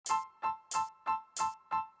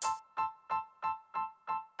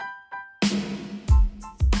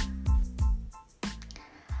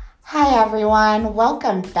Hi everyone,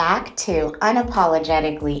 welcome back to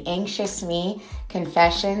Unapologetically Anxious Me,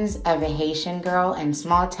 Confessions of a Haitian Girl in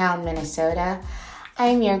Small Town, Minnesota.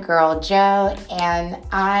 I'm your girl, Jo, and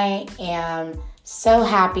I am so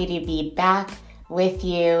happy to be back with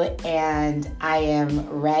you, and I am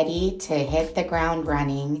ready to hit the ground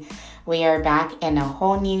running. We are back in a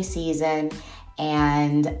whole new season,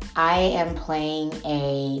 and I am playing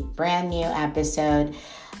a brand new episode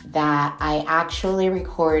that I actually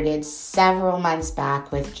recorded several months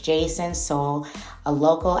back with Jason Soul, a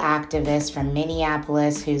local activist from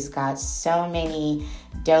Minneapolis who's got so many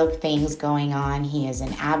dope things going on. He is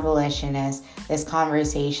an abolitionist. This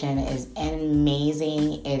conversation is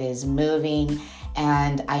amazing. It is moving,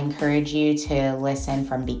 and I encourage you to listen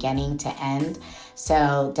from beginning to end.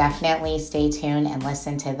 So definitely stay tuned and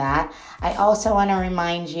listen to that. I also want to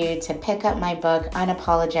remind you to pick up my book,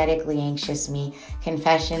 Unapologetically Anxious Me,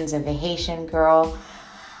 Confessions of a Haitian Girl,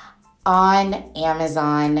 on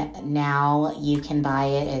Amazon now. You can buy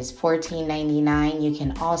it as $14.99. You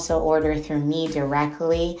can also order through me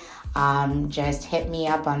directly. Just hit me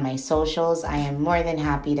up on my socials. I am more than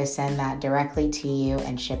happy to send that directly to you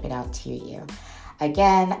and ship it out to you.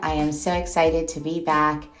 Again, I am so excited to be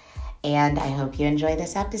back, and I hope you enjoy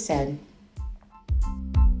this episode.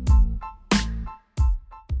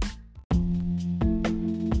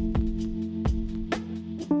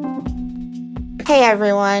 Hey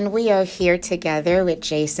everyone, we are here together with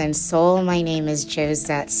Jason Soul. My name is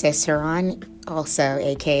Josette Ciceron, also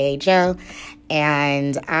aka Jo,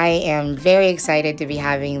 and I am very excited to be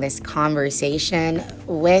having this conversation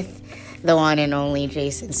with the one and only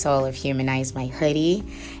Jason Soul of Humanize My Hoodie,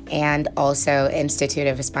 and also Institute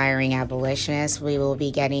of Aspiring Abolitionists. We will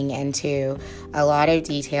be getting into a lot of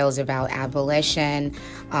details about abolition,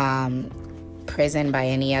 prison by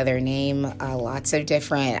any other name, lots of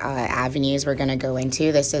different avenues we're going to go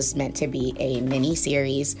into. This is meant to be a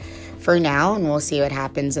mini-series for now, and we'll see what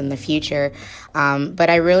happens in the future.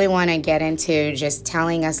 But I really want to get into just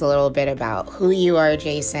telling us a little bit about who you are,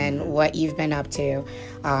 Jason, what you've been up to.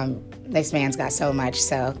 This man's got so much,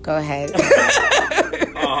 so go ahead.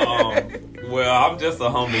 Well, I'm just a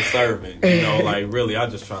humble servant, really, I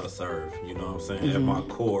just try to serve, you know what I'm saying? Mm-hmm. At my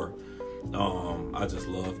core, I just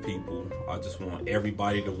love people. I just want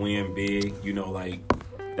everybody to win big,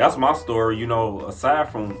 that's my story,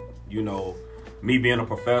 aside from, me being a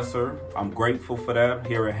professor. I'm grateful for that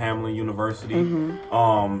here at Hamline University.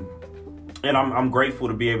 Mm-hmm. And I'm grateful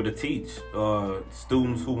to be able to teach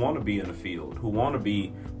students who want to be in the field, who want to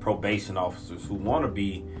be probation officers, who want to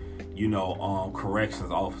be, corrections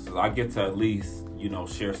officers. I get to at least,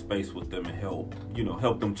 share space with them and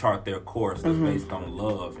help them chart their course that's based on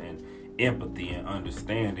love and empathy and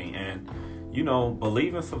understanding and,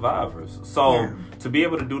 believe in survivors. So to be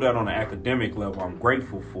able to do that on an academic level, I'm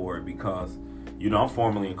grateful for it because, I'm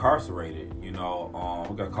formerly incarcerated. I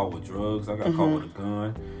got caught with drugs. I got caught with a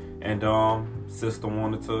gun. And system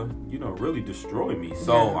wanted to, really destroy me.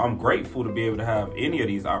 So I'm grateful to be able to have any of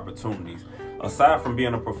these opportunities. Aside from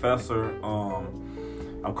being a professor,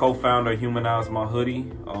 I'm co-founder of Humanize My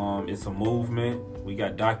Hoodie. It's a movement. We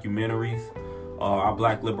got documentaries. Our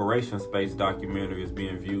Black Liberation Space documentary is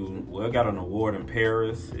being viewed. Well, it got an award in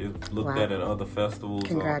Paris. It's looked at other festivals.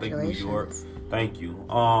 I think New York. Thank you.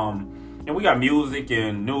 And we got music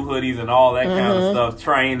and new hoodies and all that kind of stuff,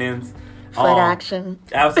 trainings. Foot action.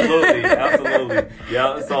 Absolutely.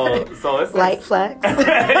 Yeah, so it's light flex.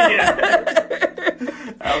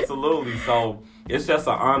 Absolutely. So it's just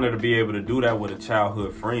an honor to be able to do that with a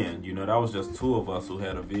childhood friend. That was just two of us who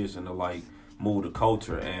had a vision to move the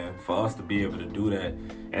culture, and for us to be able to do that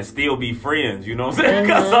and still be friends, you know what I'm saying?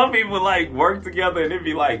 Because some people work together and it'd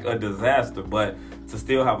be a disaster, but to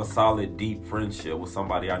still have a solid, deep friendship with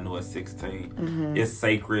somebody I knew at 16 is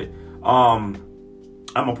sacred.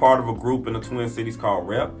 I'm a part of a group in the Twin Cities called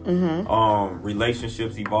REP,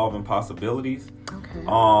 Relationships Evolving Possibilities.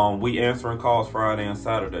 Okay. We answering calls Friday and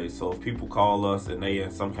Saturday, so if people call us and they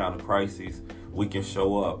in some kind of crisis, we can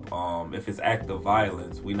show up. If it's active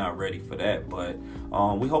violence, we're not ready for that, but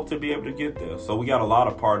we hope to be able to get there. So we got a lot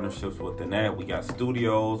of partnerships within that. We got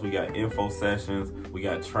studios, we got info sessions, we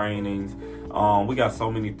got trainings. We got so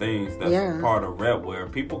many things that's part of REP where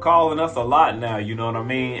people calling us a lot now, you know what I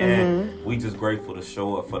mean? And we just grateful to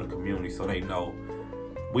show up for the community so they know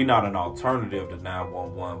we not an alternative to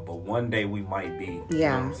 911, but one day we might be. You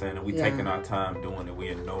know what I'm saying? And we taking our time doing it. We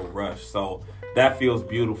in no rush. So that feels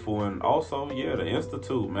beautiful. And also, the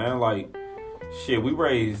Institute, man, we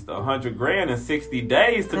raised $100,000 in 60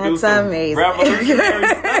 days to do some amazing. revolutionary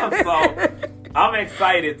stuff. So I'm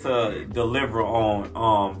excited to deliver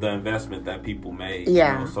on the investment that people made.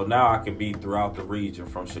 Yeah. You know? So now I can be throughout the region,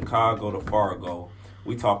 from Chicago to Fargo.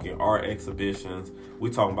 We talking art exhibitions. We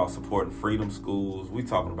talking about supporting freedom schools. We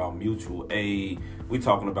talking about mutual aid. We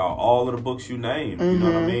talking about all of the books you name. You know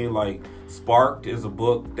what I mean? Like Sparked is a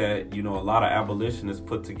book that, you know, a lot of abolitionists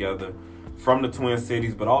put together from the Twin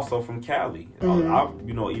Cities, but also from Cali. I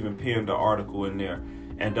you know, even penned an article in there.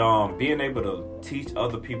 And being able to teach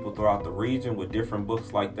other people throughout the region with different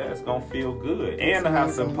books like that, it's going to feel good. And to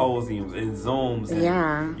have symposiums and Zooms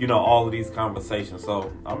and, you know, all of these conversations.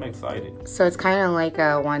 So I'm excited. So it's kind of like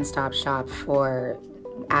a one-stop shop for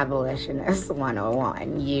Abolitionist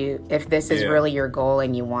 101. If this is really your goal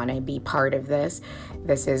and you want to be part of this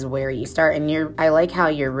is where you start. And I like how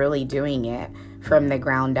you're really doing it from the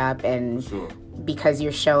ground up, and because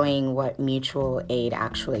you're showing what mutual aid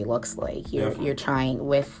actually looks like. You're trying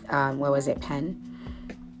with what was it, Penn?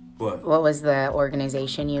 What was the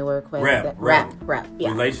organization you work with? Rep. Yeah.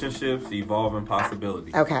 Relationships, Evolving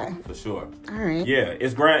Possibilities. Okay. For sure. All right. Yeah,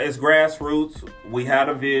 it's grassroots. We had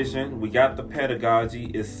a vision. We got the pedagogy.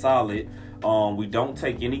 It's solid. We don't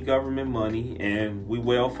take any government money, and we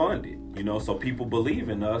well funded. You know, so people believe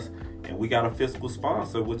in us. And we got a fiscal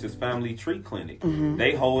sponsor, which is Family Tree Clinic.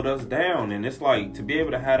 They hold us down. And it's like, to be able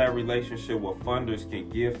to have that relationship where funders can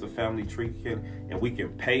give to Family Tree Clinic, and we can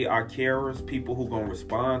pay our carers, people who going to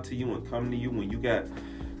respond to you and come to you when you got,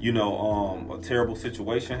 you know, a terrible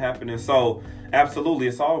situation happening. So, absolutely,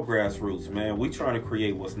 it's all grassroots, man. We trying to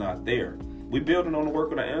create what's not there. We building on the work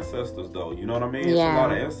of the ancestors, though. You know what I mean? Yeah. It's a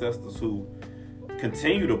lot of ancestors who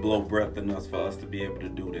continue to blow breath in us for us to be able to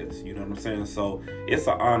do this. You know what I'm saying? So it's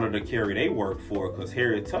an honor to carry their work for, because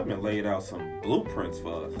Harriet Tubman laid out some blueprints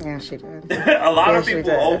for us. Yeah, she did. A lot of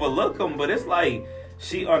people overlook them, but it's like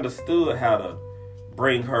she understood how to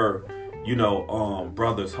bring her, you know,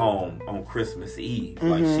 brothers home on Christmas Eve.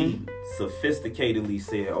 Like, she sophisticatedly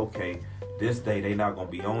said, okay, this day they not gonna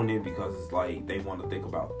be on it because it's like they want to think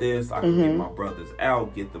about this. I can get my brothers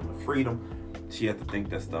out, get them to freedom. She had to think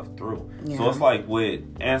that stuff through. Yeah. So it's like with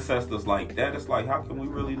ancestors like that, it's like, how can we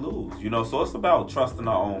really lose? You know, so it's about trusting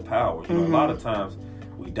our own power. You know, a lot of times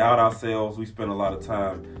we doubt ourselves. We spend a lot of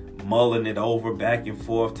time mulling it over back and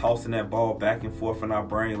forth, tossing that ball back and forth in our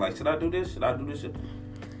brain. Like, should I do this? Should I do this?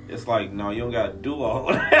 It's like, no, you don't got to do all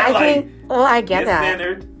of that. I get that. Get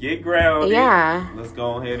centered, get grounded. Yeah. Let's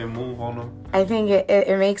go ahead and move on them. I think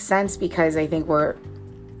it makes sense, because I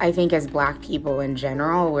think as Black people in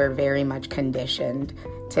general, we're very much conditioned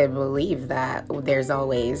to believe that there's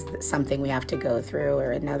always something we have to go through,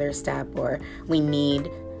 or another step, or we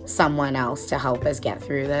need someone else to help us get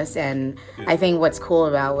through this. And I think what's cool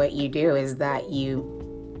about what you do is that you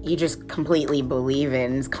just completely believe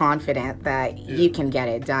in, is confident that you can get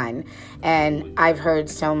it done. And I've heard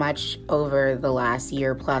so much over the last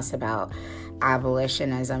year plus about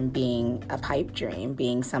abolitionism being a pipe dream,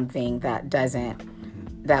 being something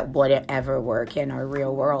that wouldn't ever work in our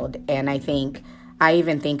real world. And I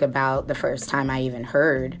even think about the first time I even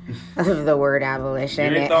heard of the word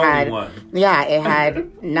abolition. It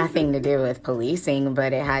had nothing to do with policing,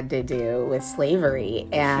 but it had to do with slavery.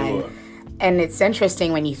 And it's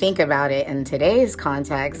interesting when you think about it in today's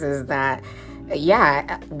context, is that,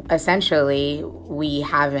 essentially we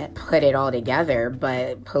haven't put it all together,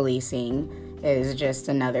 but policing is just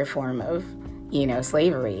another form of, you know,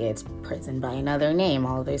 slavery. It's prison by another name,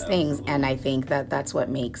 all those things. And I think that that's what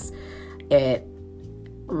makes it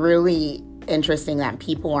really interesting, that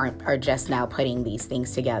people are just now putting these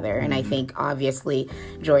things together. And I think obviously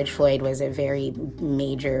George Floyd was a very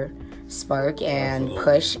major spark and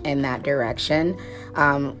push in that direction.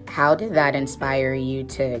 How did that inspire you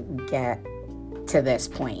to get to this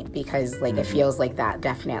point? Because it feels like that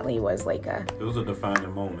definitely was it was a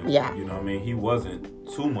defining moment. Yeah. You know what I mean? He wasn't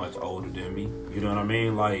too much older than me. You know what I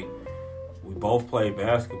mean? Like, we both played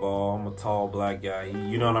basketball. I'm a tall Black guy.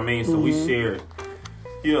 You know what I mean? So we shared,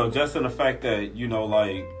 you know, just in the fact that, you know,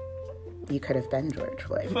 like, you could have been George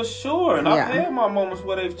Floyd. For sure. And I've had my moments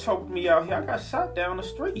where they've choked me out here. I got shot down the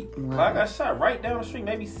street. Wow. I got shot right down the street,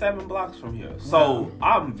 maybe 7 blocks from here. So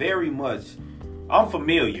I'm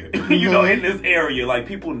familiar, you know, in this area. Like,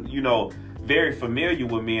 people, you know, very familiar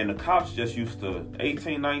with me, and the cops just used to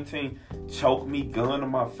 18, 19 choke me, gun in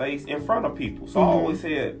my face in front of people. So I always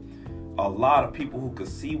had a lot of people who could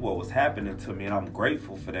see what was happening to me, and I'm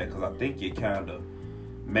grateful for that, because I think it kind of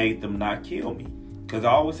made them not kill me. Because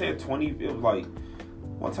I always had 20, it was like,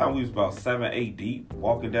 one time we was about 7, 8 deep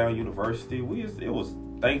walking down University. It was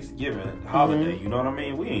Thanksgiving holiday, you know what I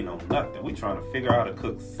mean? We ain't on nothing. We trying to figure out how to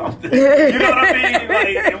cook something. You know what I mean?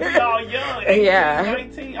 Like, and we all young.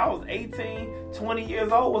 19. I was 18, 20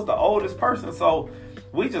 years old, was the oldest person. So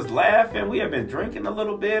we just laughing. We had been drinking a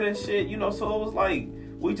little bit and shit, you know. So it was like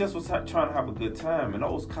we just was trying to have a good time. And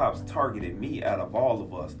those cops targeted me out of all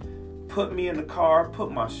of us. Put me in the car,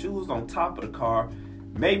 put my shoes on top of the car,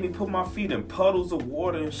 made me put my feet in puddles of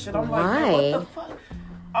water and shit. I'm like, man, what the fuck?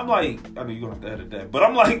 I'm like, I know you're going to have to edit that. But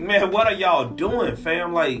I'm like, man, what are y'all doing,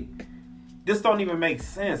 fam? Like, this don't even make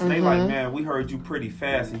sense. And they like, man, we heard you pretty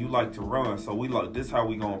fast and you like to run. So we like, this how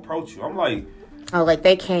we going to approach you. I'm like. Oh, like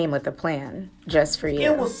they came with a plan just for you.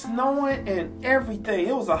 It was snowing and everything.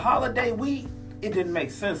 It was a holiday week. It didn't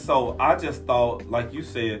make sense. So I just thought, like you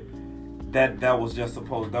said, that was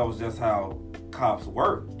just how cops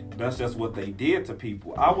worked. That's just what they did to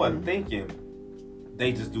people. I wasn't thinking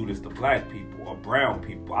they just do this to black people or brown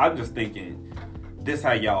people. I'm just thinking this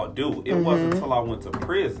how y'all do. It wasn't until I went to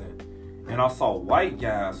prison and I saw white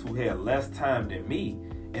guys who had less time than me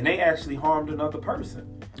and they actually harmed another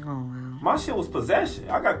person. Oh, wow. My shit was possession.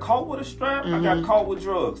 I got caught with a strap. I got caught with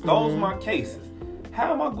drugs. Those my cases.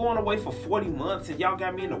 How am I going away for 40 months and y'all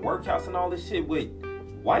got me in the workhouse and all this shit with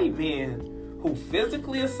white men who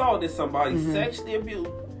physically assaulted somebody, sexually abused?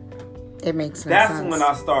 It makes no sense. That's when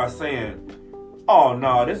I started saying, oh,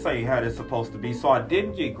 no, this ain't how this supposed to be. So I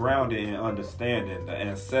didn't get grounded in understanding the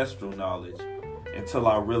ancestral knowledge until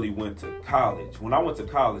I really went to college. When I went to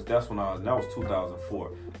college, that was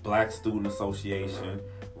 2004. Black Student Association,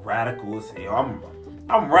 radical as hell.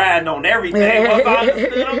 I'm riding on everything.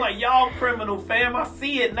 I'm like, y'all criminal fam. I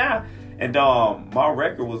see it now. And my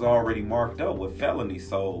record was already marked up with felony.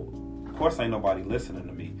 So, of course, ain't nobody listening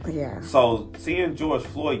to me. Yeah. So, seeing George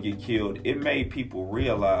Floyd get killed, it made people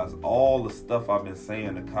realize all the stuff I've been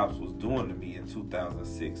saying the cops was doing to me in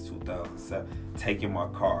 2006, 2007. Taking my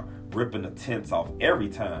car, ripping the tents off every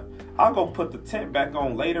time. I'll go put the tent back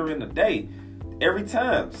on later in the day. Every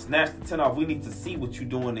time, snatch the tent off. We need to see what you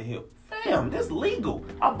doing in here. Fam, this legal.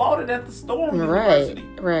 I bought it at the Storm University.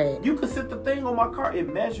 Right. You can sit the thing on my car.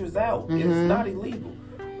 It measures out. It's not illegal.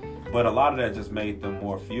 But a lot of that just made them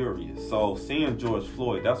more furious. So seeing George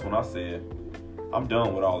Floyd, that's when I said, I'm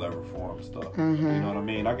done with all that reform stuff. You know what I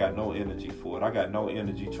mean? I got no energy for it. I got no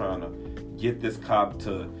energy trying to get this cop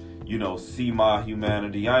to, you know, see my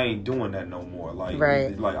humanity. I ain't doing that no more. Like,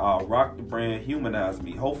 I'll rock the brand, humanize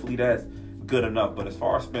me. Hopefully that's good enough. But as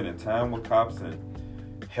far as spending time with cops and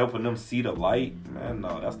helping them see the light, man,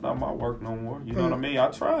 no, that's not my work no more. You know what I mean? I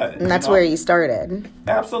tried. And that's where you started.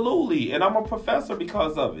 Absolutely. And I'm a professor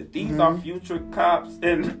because of it. These are future cops.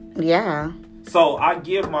 And yeah. So I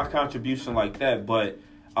give my contribution like that, but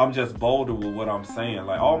I'm just bolder with what I'm saying.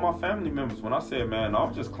 Like, all my family members, when I said, man,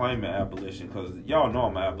 I'm just claiming abolition because y'all know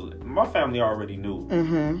I'm abolition. My family already knew.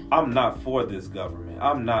 I'm not for this government.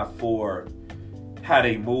 I'm not for how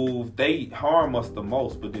they move. They harm us the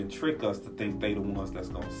most, but then trick us to think they the ones that's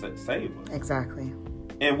going to save us. Exactly.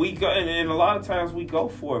 And we go, and a lot of times we go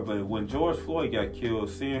for it, but when George Floyd got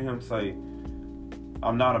killed, seeing him say,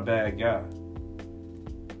 I'm not a bad guy.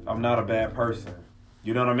 I'm not a bad person.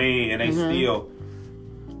 You know what I mean? And they still,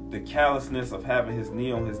 the callousness of having his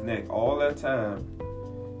knee on his neck all that time,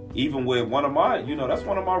 even with one of my, you know, that's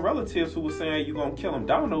one of my relatives who was saying, you going to kill him.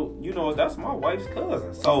 Donald, you know, that's my wife's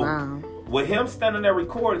cousin. So with him standing there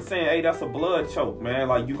recording saying, hey, that's a blood choke, man.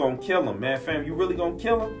 Like, you going to kill him, man. Fam, you really going to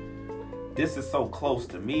kill him? This is so close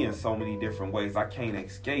to me in so many different ways. I can't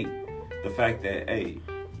escape the fact that, hey,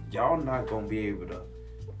 y'all not going to be able to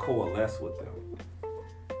coalesce with them.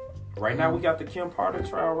 Right now, we got the Kim Carter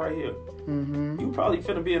trial right here. You probably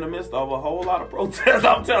finna be in the midst of a whole lot of protests.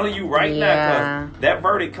 I'm telling you right now, because that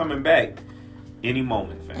verdict coming back any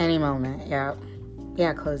moment, fam. Any moment, yeah.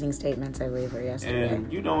 Yeah, closing statements, I believe, were yesterday.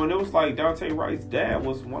 And, you know, and it was like Daunte Wright's dad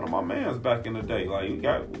was one of my mans back in the day. Like, we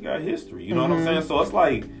got history, you know what I'm saying? So it's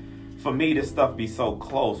like, for me, this stuff be so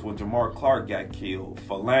close. When Jamar Clark got killed,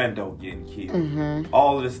 Philando getting killed,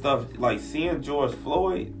 all of this stuff, like seeing George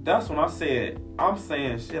Floyd, that's when I said, I'm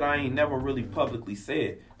saying shit I ain't never really publicly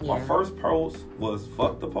said. My first post was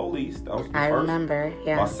fuck the police. That was the first. Remember,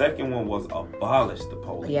 My second one was abolish the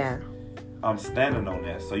police. Yeah. I'm standing on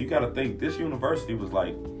that. So you got to think, this university was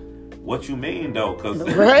like, what you mean though? Because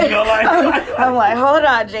right? you know, like, I'm like, hold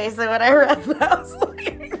on, Jason. When I read that, I was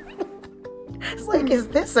like, it's like, is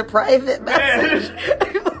this a private message?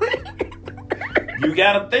 You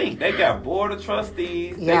gotta think, they got board of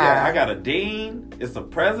trustees. I got a dean. It's a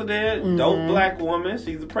president. Dope black woman.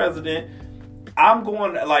 She's a president. I'm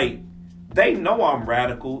going, like, they know I'm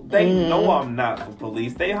radical. They know I'm not for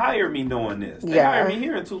police. They hired me knowing this. They hired me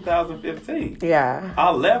here in 2015. Yeah.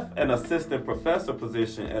 I left an assistant professor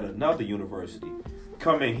position at another university.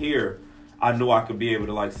 Coming here, I knew I could be able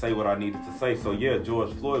to like say what I needed to say. So yeah,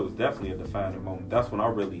 George Floyd was definitely a defining moment. That's when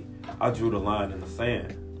I drew the line in the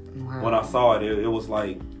sand. Wow. When I saw it, it was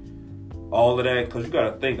like all of that, because you got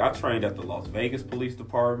to think, I trained at the Las Vegas Police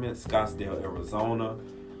Department, Scottsdale, Arizona.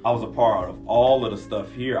 I was a part of all of the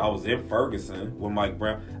stuff here. I was in Ferguson with Mike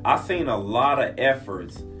Brown. I seen a lot of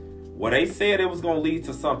efforts where they said it was going to lead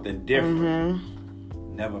to something different.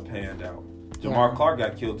 Never panned out. Jamar Clark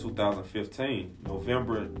got killed 2015,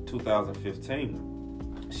 November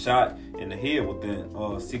 2015. Shot in the head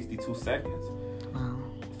within 62 seconds. Wow.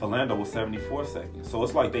 Philando was 74 seconds. So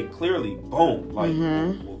it's like they clearly, boom, like,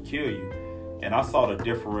 will kill you. And I saw the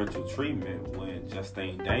differential treatment when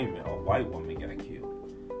Justine Damon, a white woman, got killed.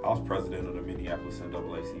 I was president of the Minneapolis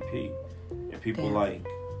NAACP. And people like,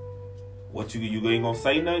 what, you ain't gonna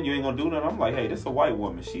say nothing? You ain't gonna do nothing? I'm like, hey, this is a white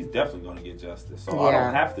woman. She's definitely gonna get justice. So I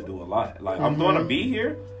don't have to do a lot. Like, I'm gonna be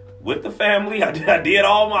here with the family. I did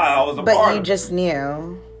all my, I was a part of it. But you just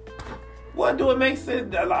knew. What do it make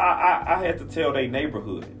sense? I had to tell their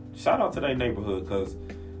neighborhood. Shout out to their neighborhood, because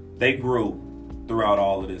they grew throughout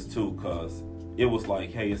all of this too, because it was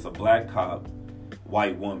like, hey, it's a black cop,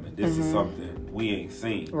 white woman. This is something we ain't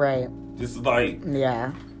seen. Right. This is like...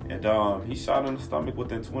 Yeah. And he shot in the stomach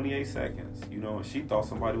within 28 seconds, and she thought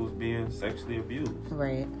somebody was being sexually abused.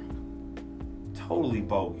 Right. Totally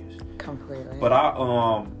bogus. Completely. But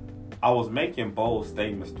I was making bold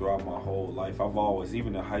statements throughout my whole life. I've always,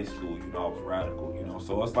 even in high school, I was radical,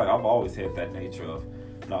 So it's like I've always had that nature of,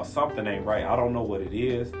 no, something ain't right. I don't know what it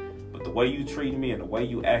is, but the way you treat me and the way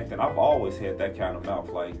you act, and I've always had that kind of mouth.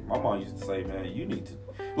 Like, my mom used to say, man, you need to,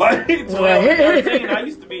 like, 12, 13, I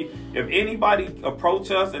used to be, if anybody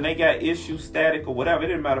approach us and they got issues, static or whatever, it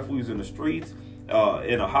didn't matter if we was in the streets,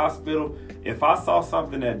 in a hospital, if I saw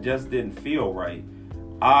something that just didn't feel right,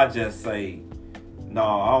 I just say, no,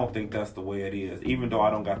 I don't think that's the way it is. Even though I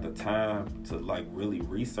don't got the time to, like, really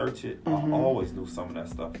research it, I always knew some of that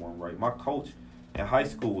stuff wasn't right. My coach in high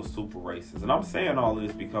school was super racist. And I'm saying all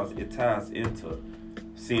this because it ties into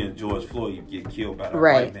seeing George Floyd get killed by that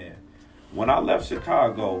white man. When I left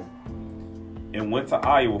Chicago and went to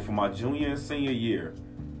Iowa for my junior and senior year,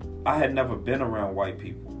 I had never been around white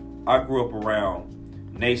people. I grew up around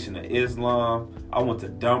Nation of Islam. I went to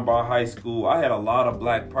Dunbar High School. I had a lot of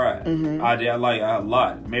black pride. I had a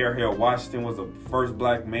lot. Mayor Harold Washington was the first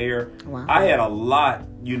black mayor. Wow. I had a lot,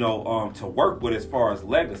 to work with as far as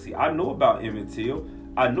legacy. I knew about Emmett Till.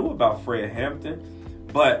 I knew about Fred Hampton,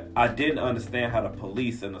 but I didn't understand how the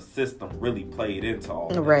police and the system really played into all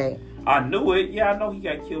of that. Right. I knew it. Yeah, I know he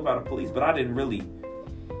got killed by the police, but I didn't really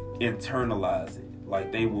internalize it.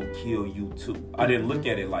 Like, they will kill you too. I didn't look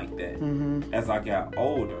at it like that. As I got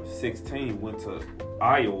older, 16, went to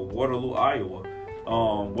Iowa, Waterloo, Iowa,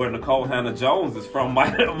 where Nicole Hannah-Jones is from.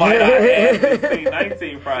 Might I add,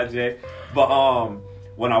 1619 project. But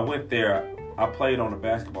when I went there, I played on a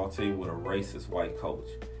basketball team with a racist white coach.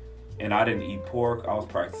 And I didn't eat pork. I was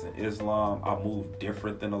practicing Islam. I moved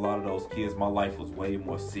different than a lot of those kids. My life was way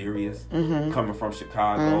more serious. Coming from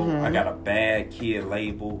Chicago, I got a bad kid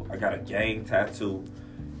label. I got a gang tattoo.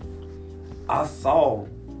 I saw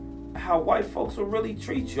how white folks will really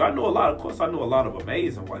treat you. I knew a lot of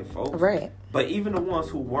amazing white folks. Right. But even the ones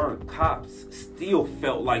who weren't cops still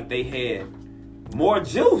felt like they had more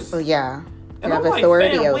juice. Yeah. And I'm like,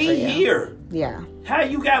 man, we here. Yeah. How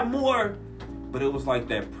you got more? But it was like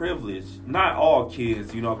that privilege. Not all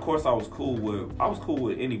kids, of course I was cool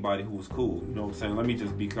with anybody who was cool. You know what I'm saying? Let me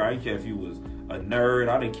just be clear. I didn't care if you was a nerd.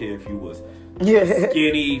 I didn't care if you was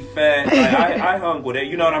skinny, fat. Like, I hung with it.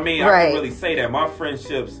 You know what I mean? Right. I can really say that. My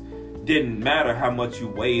friendships didn't matter how much you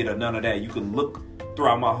weighed or none of that. You could look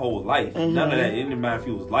throughout my whole life. None of that. It didn't matter if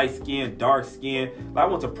you was light skinned, dark skinned. Like, I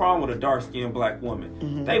went to prom with a dark skinned black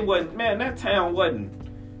woman. They wasn't, man, that town wasn't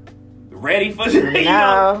ready for shit,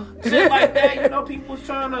 shit like that. People was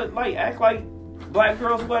trying to act like black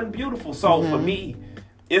girls wasn't beautiful. So for me,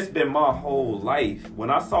 it's been my whole life.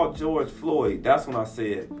 When I saw George Floyd, that's when I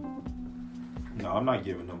said, no, I'm not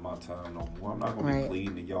giving them my time no more. I'm not going to be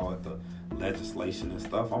pleading to y'all at the legislation and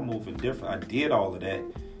stuff. I'm moving different. I did all of that,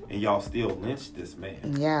 and y'all still lynched this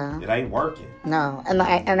man. Yeah. It ain't working. No, and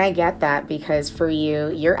I get that, because for you,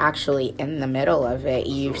 you're actually in the middle of it.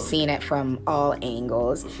 You've seen it from all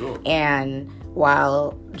angles. For sure. And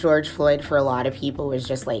while George Floyd, for a lot of people, was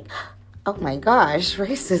just like, oh my gosh,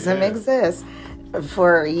 racism exists.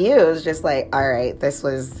 For you, it was just like, all right, this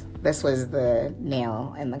was the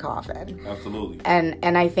nail in the coffin. Absolutely.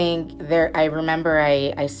 And I think I remember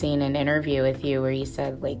I seen an interview with you where you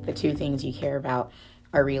said, like, the two things you care about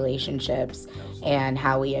are relationships and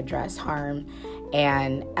how we address harm.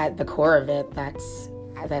 And at the core of it, that's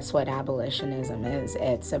what abolitionism is.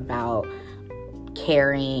 It's about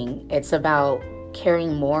caring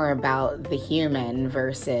more about the human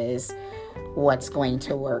versus what's going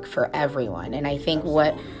to work for everyone. And I think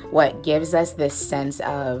what gives us this sense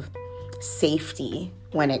of safety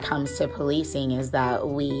when it comes to policing is that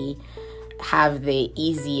we have the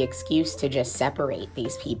easy excuse to just separate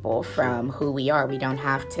these people from who we are. We don't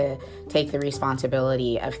have to take the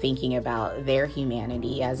responsibility of thinking about their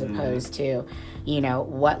humanity as opposed to,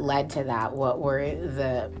 what led to that? What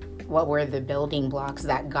were the building blocks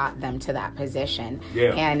that got them to that position?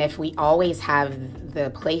 Yeah. And if we always have the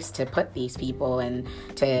place to put these people and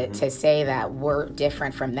to say that we're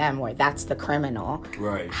different from them, or that's the criminal,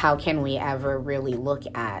 right? How can we ever really look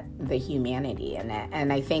at the humanity in it?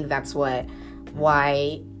 And I think that's why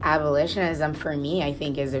abolitionism for me, I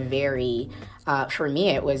think, is a very for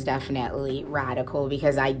me, it was definitely radical,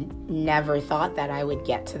 because I never thought that I would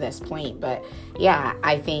get to this point. But yeah,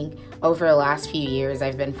 I think over the last few years,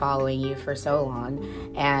 I've been following you for so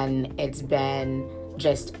long, and it's been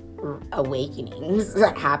just awakenings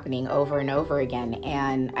happening over and over again.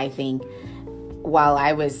 And I think while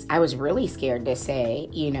I was really scared to say,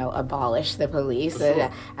 abolish the police, sure.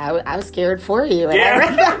 I was scared for you. And I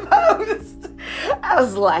read that post. I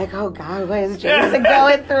was like, oh God, what is Jason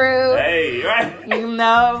going through? Hey,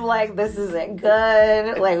 right. This isn't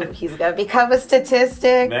good. Like, he's going to become a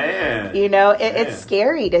statistic. Man. It's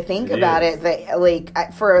scary to think about it.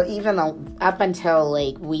 That, for even up until,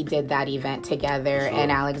 we did that event together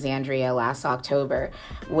in Alexandria last October,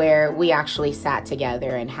 where we actually sat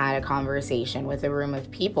together and had a conversation with a room of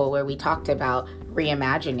people where we talked about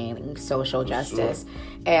reimagining social justice.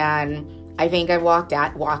 And I think I walked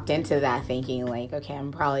into that thinking, okay,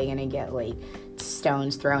 I'm probably going to get,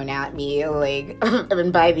 stones thrown at me.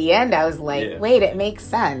 And by the end, I was like, wait, it makes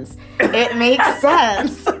sense. It makes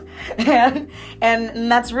sense.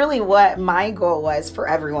 And that's really what my goal was for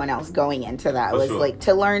everyone else going into that, was,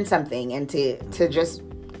 to learn something and to just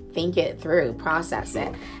think it through, process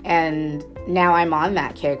it. And now I'm on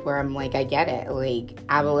that kick where I'm like, I get it.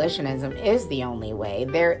 Abolitionism is the only way.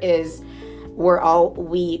 We're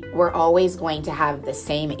always going to have the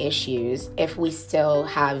same issues if we still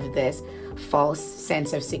have this false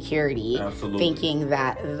sense of security, thinking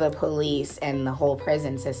that the police and the whole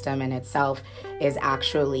prison system in itself is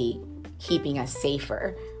actually keeping us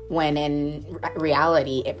safer, when in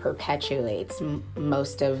reality it perpetuates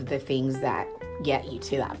most of the things that get you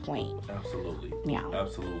to that point. Absolutely. Yeah.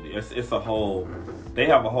 Absolutely. It's a whole, they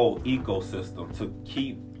have a whole ecosystem to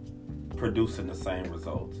keep producing the same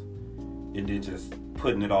results. And then just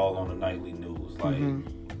putting it all on the nightly news.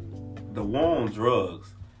 The war on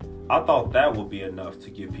drugs, I thought that would be enough to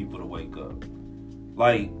get people to wake up.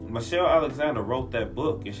 Michelle Alexander wrote that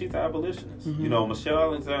book, and she's an abolitionist. Michelle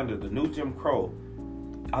Alexander, The New Jim Crow,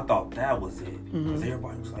 I thought that was it. Because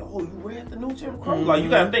everybody was like, oh, you read The New Jim Crow? You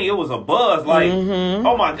got to think it was a buzz.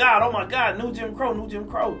 Oh my God, New Jim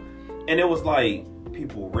Crow. And it was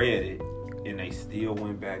people read it, and they still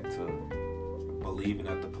went back to believing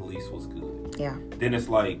that the police was good. Yeah. Then it's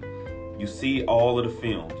you see all of the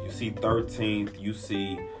films. You see 13th. You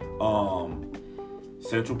see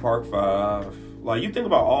Central Park 5. You think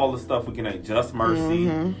about all the stuff we can name. Just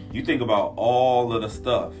Mercy. You think about all of the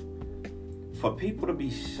stuff. For people to be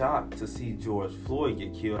shocked to see George Floyd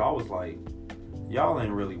get killed, I was like, y'all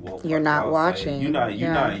ain't really woke. You're not watching. You're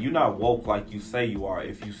not woke like you say you are.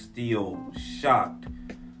 If you still shocked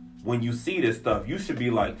when you see this stuff, you should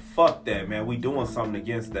be like, fuck that, man. We doing something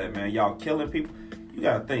against that, man. Y'all killing people. You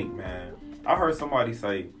gotta think, man. I heard somebody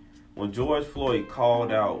say, when George Floyd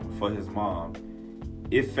called out for his mom,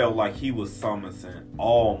 it felt like he was summoning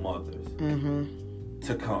all mothers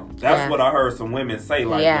to come. That's what I heard some women say.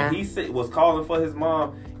 When he was calling for his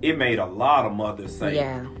mom, it made a lot of mothers say,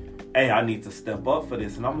 hey, I need to step up for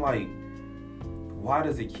this. And I'm like, why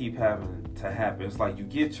does it keep having to happen? It's you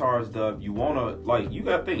get charged up, you want to, you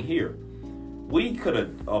gotta think here. We could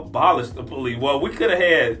have abolished the police. Well, we could have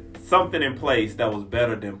had something in place that was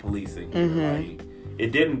better than policing.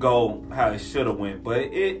 It didn't go how it should have went, but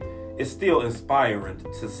it's still inspiring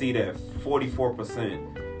to see that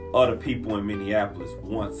 44% of the people in Minneapolis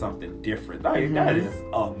want something different. That is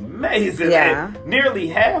amazing. Yeah. Nearly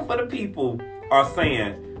half of the people are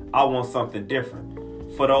saying, I want something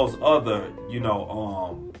different. For those other,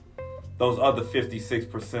 those other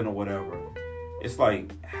 56% or whatever, it's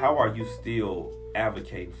how are you still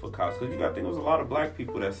advocating for cops? Because you got to think, there was a lot of black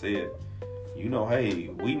people that said, hey,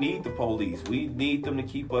 we need the police. We need them to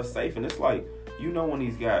keep us safe. And it's when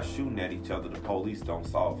these guys shooting at each other, the police don't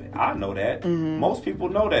solve it. I know that. Most people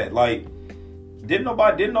know that.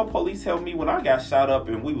 Didn't no police help me when I got shot up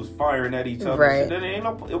and we was firing at each other? Right. So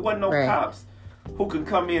it wasn't no cops. who can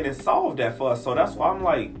come in and solve that for us. So that's why I'm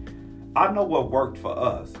like, I know what worked for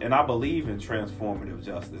us, and I believe in transformative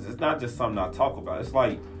justice. It's not just something I talk about. It's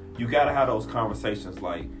like, you got to have those conversations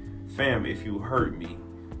like, fam, if you hurt me,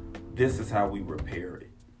 this is how we repair it.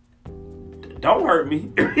 Don't hurt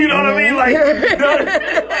me. You know what I mean? Like,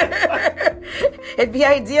 it'd be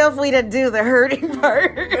ideal if we didn't do the hurting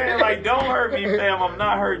part. Man, like, don't hurt me, fam. I'm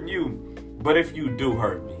not hurting you. But if you do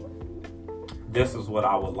hurt me, this is what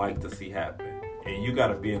I would like to see happen. And you got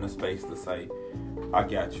to be in a space to say, I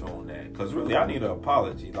got you on that. Because really, I need an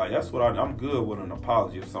apology. Like, that's what I'm good with, an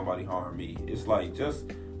apology if somebody harmed me. It's like, just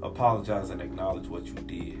apologize and acknowledge what you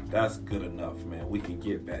did. That's good enough, man. We can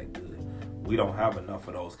get back good. We don't have enough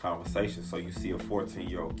of those conversations. So you see a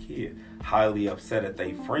 14-year-old kid highly upset at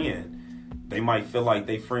their friend. They might feel like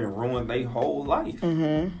their friend ruined their whole life.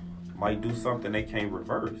 Mm-hmm. Might do something they can't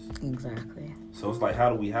reverse. Exactly. So it's like, how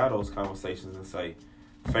do we have those conversations and say,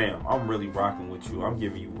 fam, I'm really rocking with you. I'm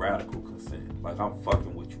giving you radical consent. Like, I'm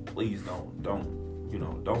fucking with you. Please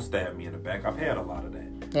don't stab me in the back. I've had a lot of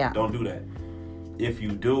that. Yeah. Don't do that. If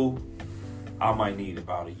you do, I might need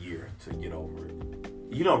about a year to get over it.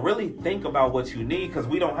 Really think about what you need, because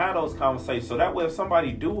we don't have those conversations. So that way, if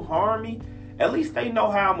somebody do harm me, at least they know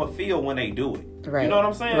how I'm going to feel when they do it. Right. You know what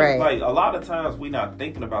I'm saying? Right. Like, a lot of times we not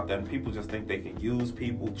thinking about that, and people just think they can use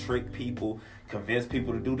people, trick people, convince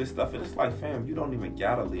people to do this stuff. And it's like, fam, you don't even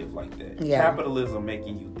gotta live like that. Yeah. Capitalism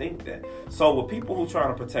making you think that. So with people who trying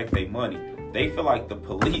to protect their money, they feel like the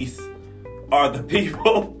police are the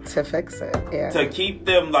people to fix it. Yeah. To keep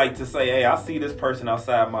them, like, to say, hey, I see this person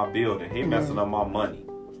outside my building. He messing up my money.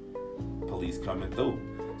 Police coming through.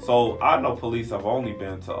 So I know police have only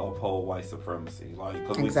been to uphold white supremacy, like,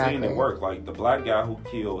 because we've seen it work. Like, the black guy who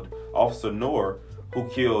killed Officer Noor, who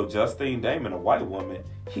killed Justine Damon, a white woman,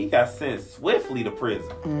 he got sent swiftly to prison.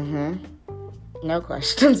 Mm-hmm. No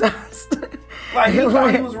questions asked. Like, he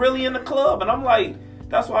thought he was really in the club, and I'm like,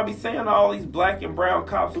 that's why I be saying to all these black and brown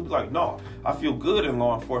cops who be like, no, I feel good in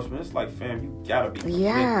law enforcement. It's like, fam, you gotta be convicted.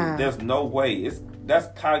 Yeah. There's no way. That's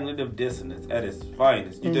cognitive dissonance at its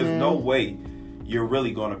finest. There's no way you're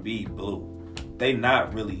really gonna be blue. They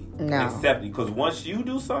not really accepting, because once you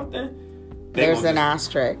do something, there's an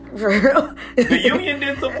asterisk. The union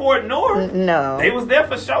didn't support Noor. No, they was there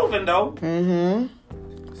for Chauvin though.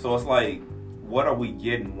 Mm-hmm. So it's like, what are we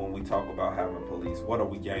getting when we talk about having police? What are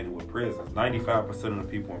we gaining with prisons? 95% of the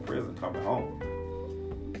people in prison coming home.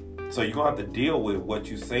 So you're going to have to deal with what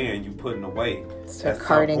you're saying you putting away. So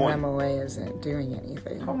carting them away isn't doing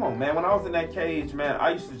anything. Come on, man. When I was in that cage, man,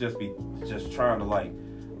 I used to just be trying to, like,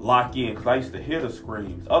 lock in, because I used to hear the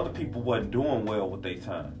screams. Other people wasn't doing well with their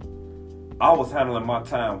time. I was handling my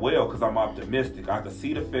time well because I'm optimistic. I could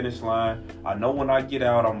see the finish line. I know when I get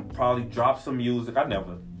out, I'm probably drop some music. I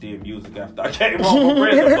never did music after I came home from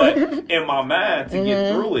prison, but in my mind, to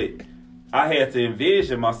get through it, I had to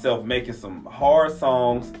envision myself making some hard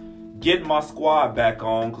songs, getting my squad back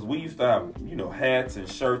on, because we used to have, hats and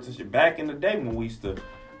shirts and shit back in the day when we used to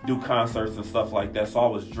do concerts and stuff like that. So I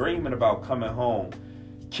was dreaming about coming home,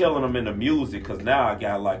 killing them in the music, because now I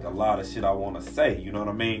got, like, a lot of shit I want to say, you know what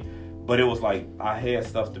I mean? But it was like, I had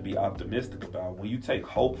stuff to be optimistic about. When you take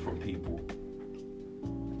hope from people,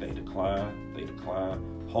 they decline.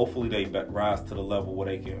 Hopefully they rise to the level where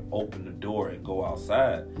they can open the door and go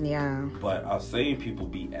outside. Yeah. But I've seen people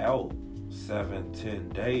be out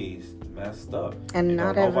 7-10 days messed up. And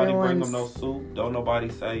not nobody bring them no soup. Don't nobody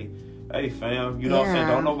say, hey fam, you know what I'm saying?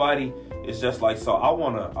 Don't nobody, it's just like, so I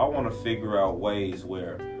wanna figure out ways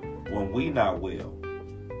where when we not well,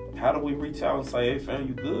 how do we reach out and say, hey fam,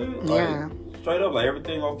 you good? Like, straight up, like,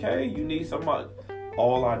 everything okay? You need somebody?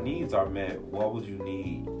 All our needs are met. What would you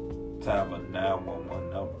need to have a 911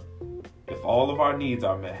 number? If all of our needs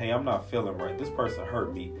are met, hey, I'm not feeling right. This person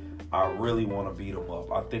hurt me. I really want to beat them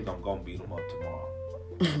up. I think I'm going to beat them up tomorrow.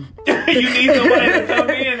 You need somebody to come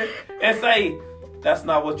in and say, that's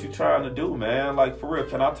not what you're trying to do, man. Like, for real,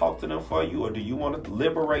 can I talk to them for you? Or do you want to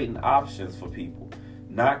liberating options for people?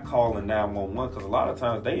 Not calling 911, because a lot of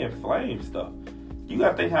times they inflame stuff. You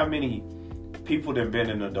got to think how many people that been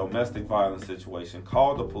in a domestic violence situation,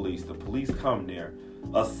 call the police come there,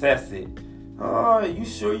 assess it. You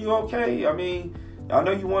sure you okay? I mean, I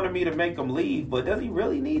know you wanted me to make him leave, but does he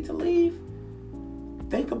really need to leave?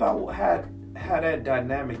 Think about how that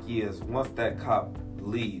dynamic is once that cop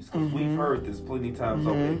leaves. Because we've heard this plenty of times.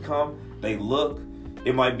 So they come, they look,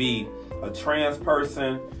 it might be a trans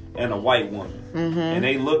person and a white woman. And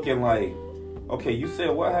they looking like, okay, you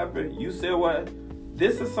said what happened? You said what?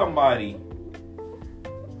 This is somebody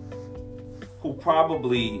who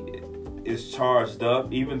probably is charged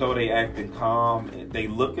up, even though they acting calm and they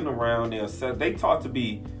looking around. They taught to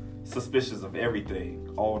be suspicious of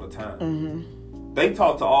everything all the time. Mm-hmm. They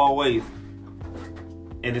talk to always,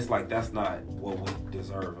 and it's like that's not what we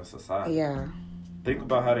deserve in society. Yeah. Think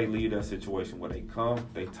about how they leave that situation where they come,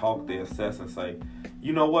 they talk, they assess, and say,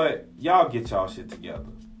 you know what, y'all get y'all shit together.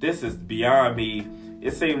 This is beyond me.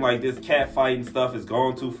 It seems like this cat fighting stuff is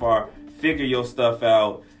going too far. Figure your stuff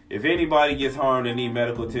out. If anybody gets harmed and need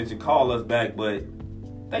medical attention, call us back. But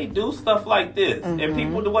they do stuff like this. Mm-hmm. And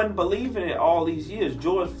people wasn't believing it all these years.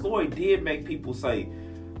 George Floyd did make people say,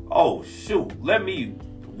 oh, shoot, let me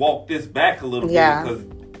walk this back a little bit. Because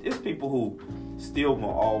it's people who still gonna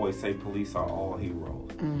always say police are all heroes.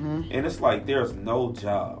 Mm-hmm. And it's like there's no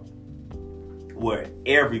job where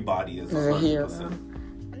everybody is 100%. A hero.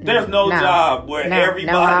 There's no job where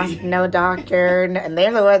everybody... No doctor, and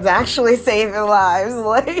they're the ones actually saving lives.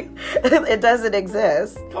 Like, it doesn't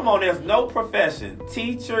exist. Come on, there's no profession.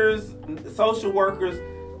 Teachers, social workers,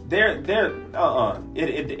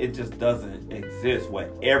 it just doesn't exist where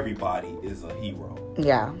everybody is a hero.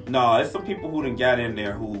 Yeah. No, it's some people who done got in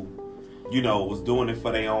there who, was doing it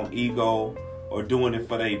for their own ego or doing it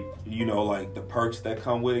for like the perks that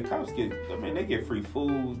come with it. Cops they get free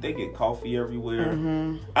food, they get coffee everywhere.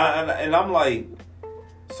 Mm-hmm. And I'm like,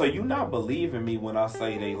 so you not believing me when I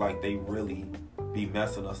say they really be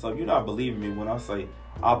messing us up? You not believing me when I say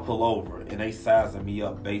I pull over and they sizing me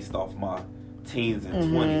up based off my teens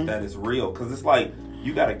and 20s that is real? Because it's like,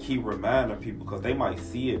 you got to keep reminding people because they might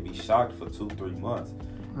see it, be shocked for 2-3 months.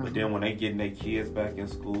 But then when they getting their kids back in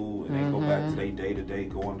school and they go back to their day-to-day,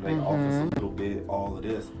 going to their office a little bit, all of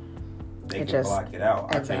this, they can block it out.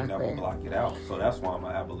 Exactly. I can't never block it out. So that's why I'm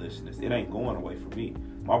an abolitionist. It ain't going away from me.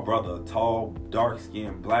 My brother, a tall,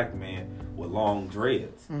 dark-skinned black man with long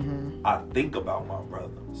dreads. Mm-hmm. I think about my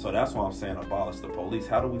brother. So that's why I'm saying abolish the police.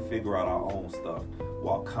 How do we figure out our own stuff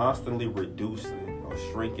while constantly reducing or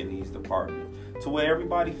shrinking these departments to where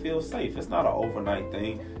everybody feels safe? It's not an overnight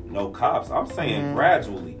thing. No cops. I'm saying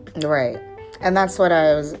gradually. Right. And that's what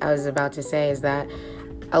I was about to say, is that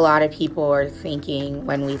a lot of people are thinking,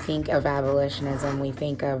 when we think of abolitionism, we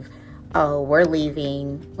think of, oh,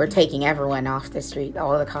 we're taking everyone off the street,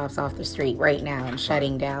 all the cops off the street right now and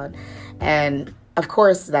shutting down. And of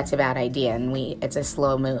course that's a bad idea, and it's a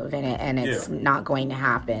slow move, and it's not going to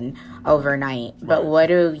happen overnight. Right. But what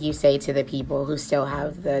do you say to the people who still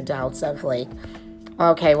have the doubts of like,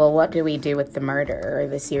 okay, well, what do we do with the murderer or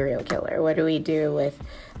the serial killer? What do we do with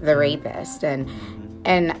the rapist? And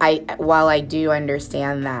while I do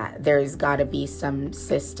understand that there's got to be some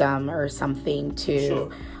system or something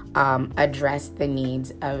to address the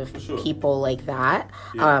needs of people like that,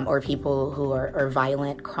 or people who are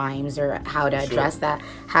violent crimes, or how to address that.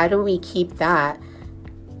 How do we keep that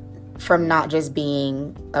from not just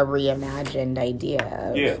being a reimagined idea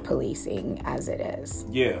of policing as it is?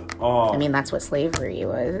 Yeah. I mean, that's what slavery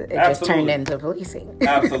was. It just turned into policing.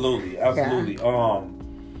 Absolutely. Yeah.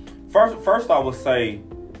 First I would say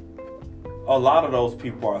a lot of those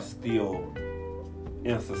people are still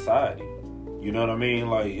in society. You know what I mean?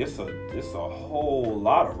 Like, it's a whole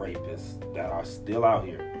lot of rapists that are still out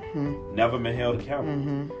here. Mm-hmm. Never been held accountable.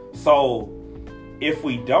 Mm-hmm. So if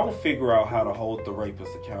we don't figure out how to hold the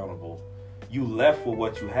rapists accountable, you left with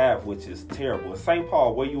what you have, which is terrible. In St.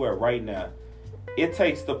 Paul, where you at right now, it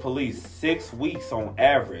takes the police 6 weeks on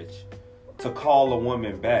average to call a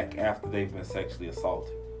woman back after they've been sexually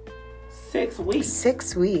assaulted. 6 weeks.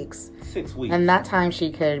 6 weeks. 6 weeks. And that time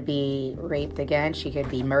she could be raped again. She could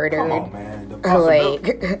be murdered. Come on, man. The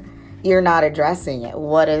possibility. Like, you're not addressing it.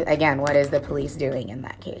 What is the police doing in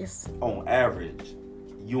that case? On average,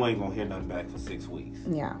 you ain't gonna hear nothing back for 6 weeks.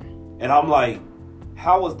 Yeah. And I'm like,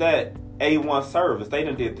 how was that A1 service? They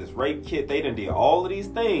done did this rape kit. They done did all of these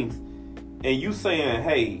things. And you saying,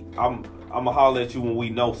 hey, I'm gonna holler at you when we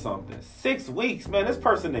know something. 6 weeks, man. This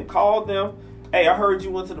person then called them. Hey, I heard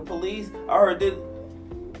you went to the police. I heard this.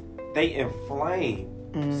 They inflame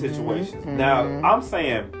situations. Mm-hmm. Now, I'm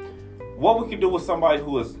saying, what we can do with somebody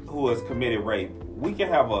who has committed rape, we can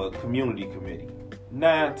have a community committee,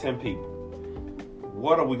 9-10 people.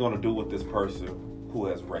 What are we going to do with this person who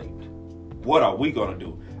has raped? What are we going to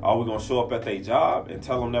do? Are we going to show up at their job and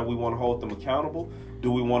tell them that we want to hold them accountable? Do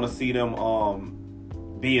we want to see them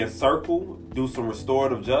be encircled, do some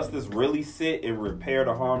restorative justice, really sit and repair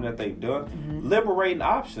the harm that they've done? Mm-hmm. Liberating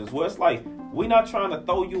options, where it's like, we're not trying to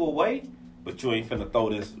throw you away, but you ain't finna throw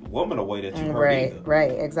this woman away that you hurt either.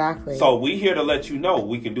 Right, exactly. So we here to let you know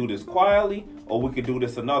we can do this quietly, or we can do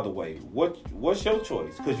this another way. What's your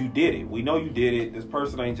choice? Because you did it. We know you did it. This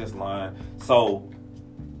person ain't just lying. So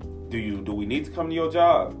do we need to come to your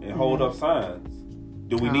job and hold up signs?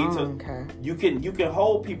 Do we need to? Okay. You can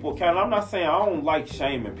hold people accountable. I'm not saying I don't like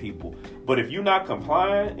shaming people, but if you're not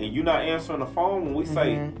complying and you're not answering the phone when we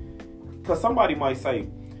say, because somebody might say,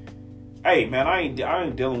 "Hey man, I ain't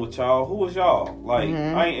dealing with y'all. Who is y'all? Like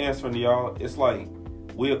I ain't answering to y'all." It's like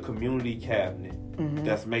we're a community cabinet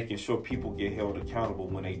that's making sure people get held accountable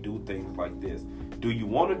when they do things like this. Do you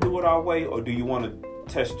want to do it our way, or do you want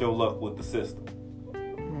to test your luck with the system?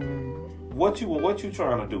 What you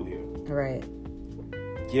trying to do here? Right.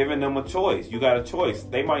 Giving them a choice. You got a choice.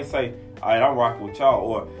 They might say, "All right, I'm rocking with y'all,"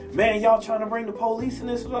 or "Man, y'all trying to bring the police in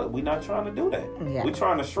this?" We're not trying to do that. Yeah. We're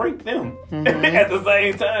trying to shrink them at the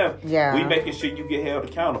same time. Yeah. We making sure you get held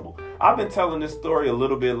accountable. I've been telling this story a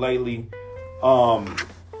little bit lately.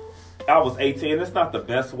 I was 18. It's not the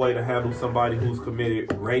best way to handle somebody who's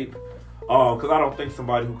committed rape, because I don't think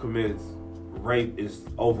somebody who commits rape is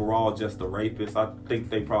overall just a rapist. I think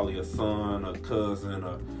they probably a son, a cousin,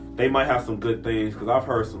 or they might have some good things, because I've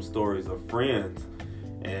heard some stories of friends,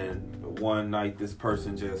 and one night this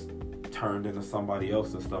person just turned into somebody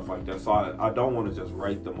else and stuff like that. So I don't want to just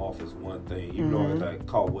write them off as one thing. Even though I got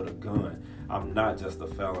caught with a gun, I'm not just a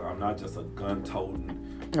felon. I'm not just a gun-toting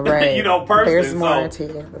right. Person. There's more so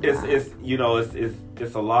to it.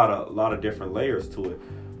 It's a lot of different layers to it.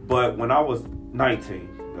 But when I was 19,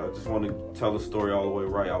 I just want to tell the story all the way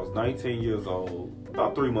right. I was 19 years old,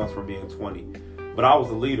 about 3 months from being 20. But I was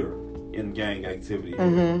a leader in gang activity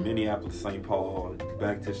in Minneapolis, St. Paul,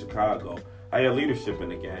 back to Chicago. I had leadership in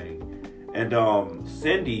the gang. And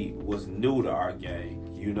Cindy was new to our gang.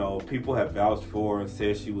 People had vouched for her and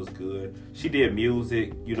said she was good. She did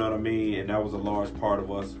music, you know what I mean? And that was a large part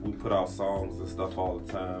of us. We put out songs and stuff all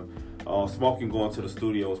the time. Smoking going to the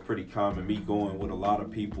studio was pretty common. Me going with a lot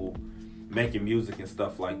of people, making music and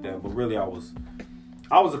stuff like that. But really, I was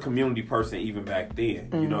a community person even back then,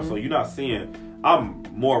 So you're not seeing I'm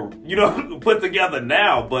more, put together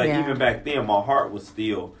now. But even back then, my heart was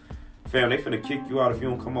still, fam, they finna kick you out if you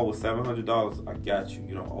don't come up with $700. I got you.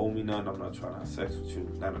 You don't owe me nothing. I'm not trying to have sex with you.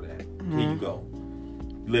 None of that. Here you go.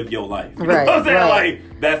 Live your life. You know what I'm saying? Right.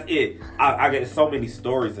 Like, that's it. I get so many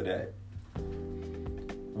stories of that.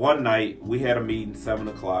 One night, we had a meeting, 7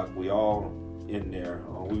 o'clock. We all in there.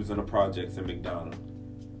 We was in the projects in McDonough.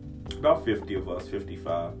 About 50 of us,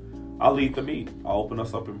 55. I lead the meeting. I open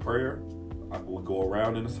us up in prayer. We go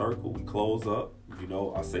around in a circle. We close up.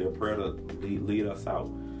 I say a prayer to lead us out.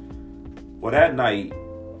 Well, that night,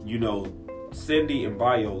 Cindy and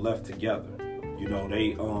Bio left together.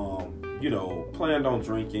 They, planned on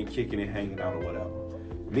drinking, kicking and hanging out or whatever.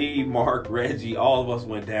 Me, Mark, Reggie, all of us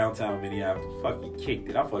went downtown Minneapolis. Fucking kicked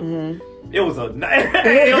it. It was a night.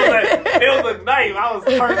 it was a night. I was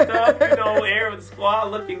turned up, air of the squad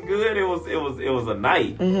looking good. It was a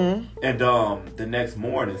night. And the next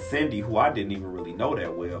morning, Cindy, who I didn't even really know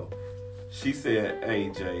that well, she said, "Hey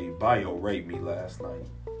Jay, Bio raped me last night."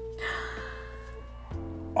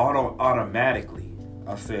 Automatically.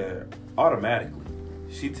 I said, automatically.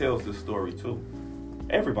 She tells this story too.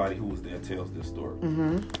 Everybody who was there tells this story.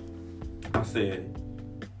 I said,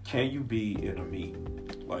 "Can you be in a meeting?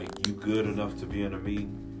 Like, you good enough to be in a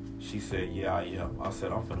meeting?" She said, "Yeah, I am." I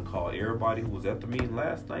said, "I'm finna call everybody who was at the meeting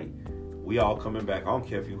last night. We all coming back. I don't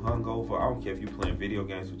care if you hungover. I don't care if you playing video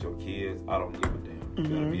games with your kids. I don't give a damn.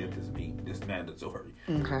 You gotta be at this meeting. It's mandatory."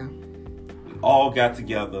 Okay. We all got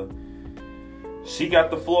together. She got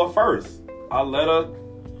the floor first. I let her.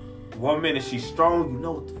 1 minute she's strong.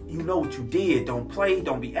 You know what you did. Don't play.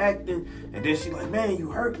 Don't be acting. And then she like, "Man, you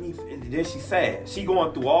hurt me." And then she's sad. She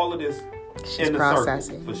going through all of this. She's in the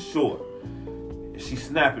processing circle, for sure. She's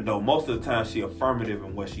snapping though. Most of the time she affirmative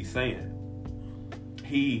in what she's saying.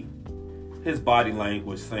 His body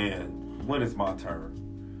language saying, "When is my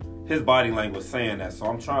turn?" His body language saying that. So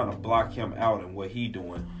I'm trying to block him out in what he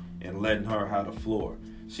doing and letting her have the floor.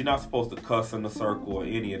 She's not supposed to cuss in the circle or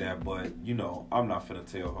any of that, but I'm not finna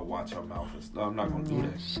tell her watch her mouth and stuff. I'm not gonna do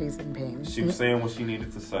that. She's in pain. She was saying what she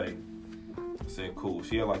needed to say. I said, "Cool."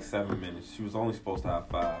 She had like 7 minutes. She was only supposed to have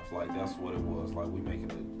 5. Like, that's what it was. Like, we making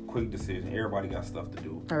a quick decision. Everybody got stuff to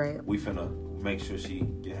do. All right. We finna make sure she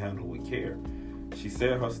get handled with care. She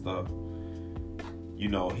said her stuff.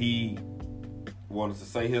 He wanted to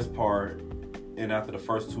say his part, and after the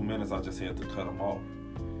first 2 minutes, I just had to cut him off.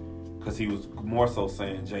 Because he was more so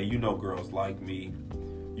saying, "Jay, girls like me."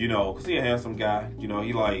 Because he a handsome guy. He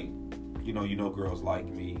like, girls like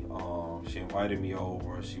me. She invited me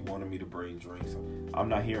over. She wanted me to bring drinks. I'm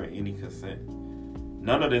not hearing any consent.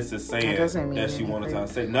 None of this is saying that she wanted to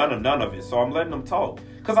say none of it. So I'm letting him talk.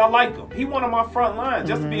 Because I like him. He one of my front line.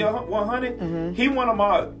 Just to be 100, he one of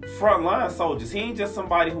my front line soldiers. He ain't just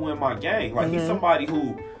somebody who in my gang. Like, he's somebody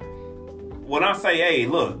who when I say, hey,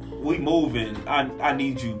 look, we moving, I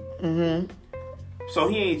need you. Mm-hmm. So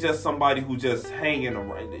he ain't just somebody who just hanging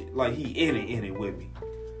around, like he in it with me.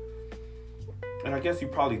 And I guess he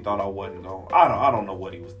probably thought I wasn't going. I don't know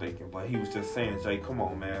what he was thinking, but he was just saying, Jay, come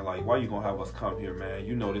on, man. Like, why you gonna have us come here, man?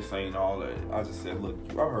 You know this ain't all that. I just said, look,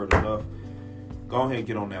 I heard enough. Go ahead and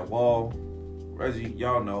get on that wall. Reggie,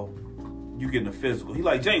 y'all know, you getting the physical. He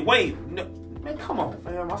like, Jay, wait. No, man, come on,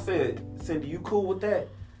 fam. I said, Cindy, you cool with that?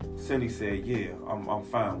 Cindy said, yeah, I'm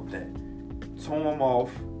fine with that. Tore him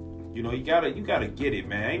off. You know, you gotta get it,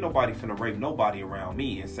 man. Ain't nobody finna rape nobody around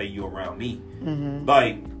me and say you around me. Mm-hmm.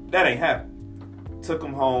 Like, that ain't happening. Took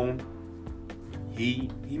him home. He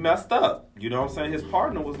messed up. You know what I'm saying? His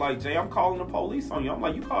partner was like, Jay, I'm calling the police on you. I'm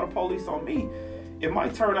like, you call the police on me. It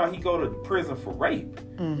might turn out he go to prison for rape.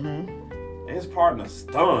 Mm-hmm. And his partner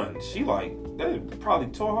stunned. She like, they probably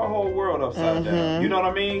tore her whole world upside down. You know what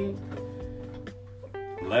I mean?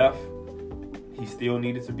 Left. He still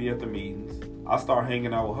needed to be at the meetings. I start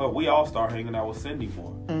hanging out with her. We all start hanging out with Cindy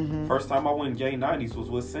more. Mm-hmm. First time I went Gay 90s was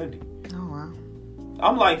with Cindy. Oh, wow.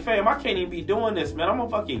 I'm like, fam, I can't even be doing this, man. I'm a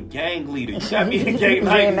fucking gang leader. You got me in Gay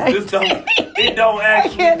 90s. It don't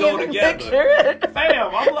actually go together.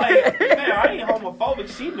 Fam, I'm like, man, I ain't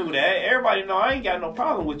homophobic. She knew that. Everybody know I ain't got no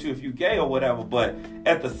problem with you if you gay or whatever. But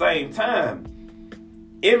at the same time,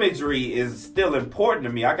 imagery is still important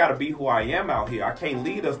to me. I got to be who I am out here. I can't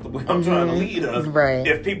lead us the way I'm trying to lead us. Right.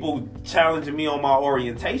 If people challenging me on my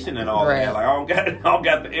orientation and all that, like I don't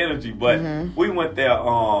got the energy. But we went there.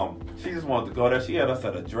 She just wanted to go there. She had us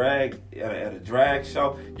at a drag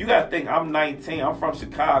show. You got to think, I'm 19. I'm from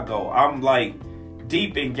Chicago. I'm like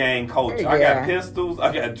deep in gang culture. I got pistols.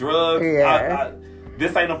 I got drugs. Yeah.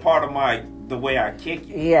 This ain't a part of the way I kick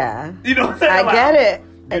it. Yeah. You know what I'm saying? I get it.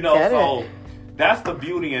 You know, so that's the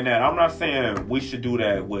beauty in that. I'm not saying we should do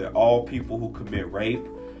that with all people who commit rape,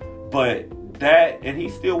 but that, and he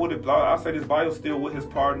still would have, I said his bio still with his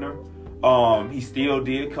partner. He still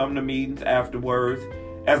did come to meetings afterwards.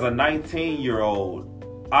 As a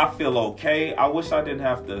 19-year-old, I feel okay. I wish I didn't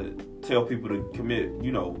have to tell people to commit,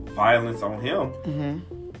 violence on him.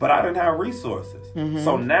 But I didn't have resources.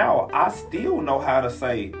 So now I still know how to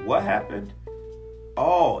say, what happened?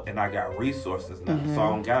 Oh, and I got resources now. So I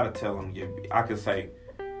don't got to tell him. I can say,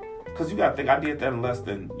 because you got to think, I did that in less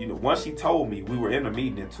than, once she told me, we were in a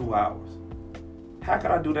meeting in 2 hours. How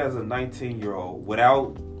could I do that as a 19-year-old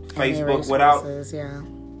without Facebook, without... Yeah.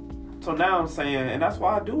 So now I'm saying, and that's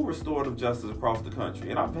why I do restorative justice across the country.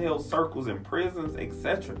 And I've held circles in prisons,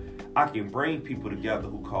 etc. I can bring people together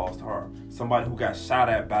who caused harm. Somebody who got shot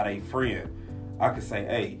at by their friend. I can say,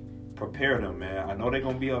 hey, prepare them, man. I know they're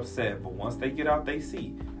going to be upset, but once they get out they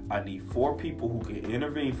seat, I need 4 people who can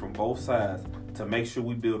intervene from both sides to make sure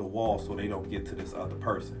we build a wall so they don't get to this other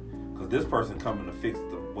person. Because this person coming to fix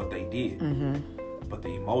what they did. But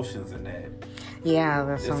the emotions in that. Yeah,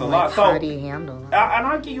 that's a lot. How do you handle that? And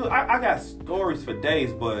I'll give you, I got stories for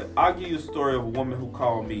days, but I'll give you a story of a woman who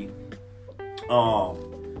called me.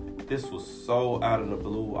 This was so out of the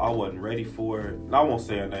blue. I wasn't ready for it. I won't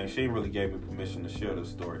say her name. She didn't really gave me permission to share this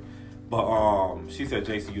story. But she said,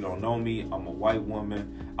 Jason, you don't know me. I'm a white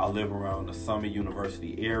woman. I live around the Summit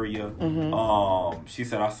University area. She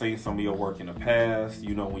said, I seen some of your work in the past,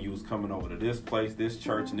 when you was coming over to this place, this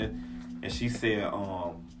church, and she said,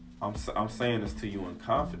 I'm saying this to you in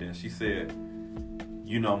confidence. She said,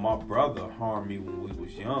 my brother harmed me when we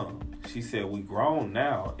was young. She said, we grown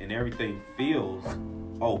now and everything feels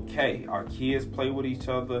okay. Our kids play with each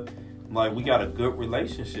other. Like, we got a good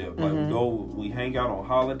relationship. Like, we hang out on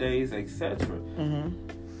holidays, etc.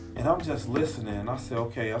 And I'm just listening. I said,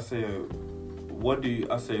 okay. I said, what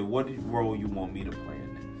role you want me to play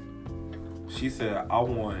in this? She said, I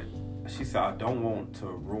don't want to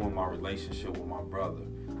ruin my relationship with my brother,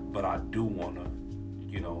 but I do want to,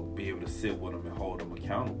 be able to sit with him and hold him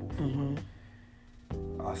accountable for him.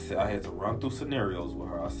 I said, I had to run through scenarios with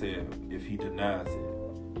her. I said, if he denies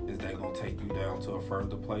it, is that going to take you down to a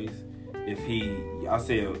further place? I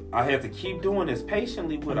said, I had to keep doing this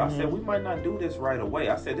patiently with her. I said, we might not do this right away.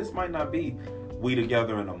 I said, this might not be we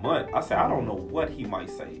together in a month. I said, I don't know what he might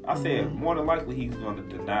say. I said, more than likely he's going to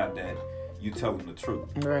deny that you tell him the truth.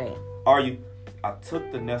 Right. I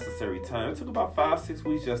took the necessary time. It took about 5-6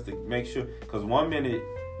 weeks just to make sure. Because one minute,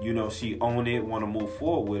 she owned it, want to move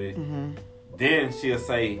forward with it. Then she'll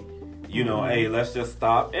say, hey, let's just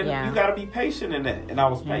stop. And you got to be patient in that. And I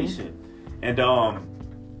was patient. And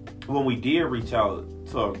when we did reach out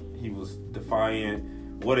to him, he was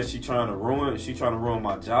defiant. What is she trying to ruin? Is she trying to ruin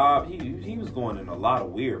my job? He was going in a lot of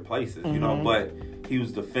weird places, but he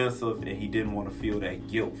was defensive and he didn't want to feel that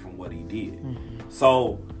guilt from what he did.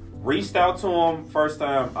 So Reached out to him first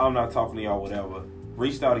time. I'm not talking to y'all, whatever.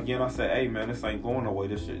 Reached out again. I said, hey, man, this ain't going away.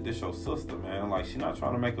 This your sister, man. Like, she not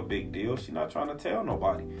trying to make a big deal. She not trying to tell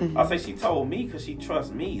nobody. Mm-hmm. I say she told me because she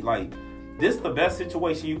trusts me. Like, this the best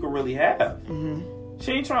situation you could really have. Mm-hmm.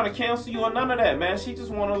 She ain't trying to cancel you or none of that, man. She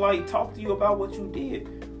just want to, like, talk to you about what you did.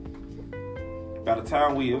 By the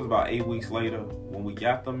time it was about 8 weeks later, when we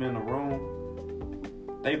got them in the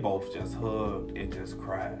room, they both just hugged and just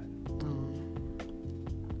cried.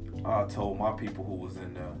 I told my people who was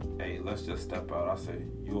in there, hey, let's just step out. I said,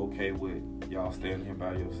 you okay with y'all standing here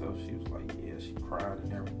by yourself? She was like, yeah, she cried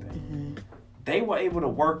and everything. Mm-hmm. They were able to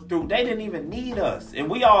work through. They didn't even need us.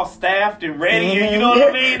 And we all staffed and ready, you know what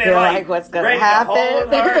I mean? And like what's going to happen? To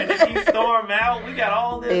hold her and if you storm out, we got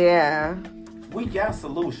all this. Yeah. We got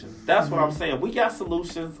solutions. That's what I'm saying. We got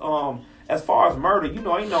solutions. As far as murder, you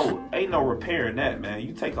know, ain't no repairing that, man.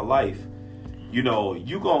 You take a life, you know,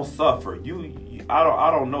 you gonna suffer. I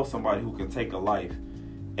don't know somebody who can take a life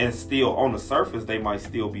and still, on the surface, they might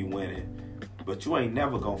still be winning. But you ain't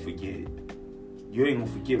never gonna forget. You ain't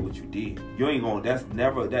gonna forget what you did. You ain't gonna,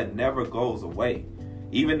 that never goes away.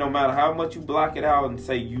 Even no matter how much you block it out and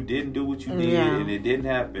say you didn't do what you did and it didn't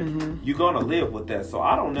happen, you're gonna live with that. So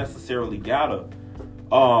I don't necessarily gotta,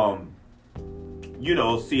 you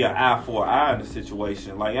know, see an eye for an eye in the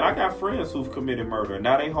situation. Like, and I got friends who've committed murder, and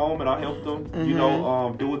now they home, and I help them, you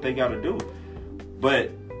know, do what they gotta do.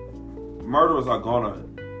 But murderers are gonna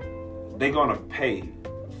pay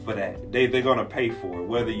for that. They're gonna pay for it,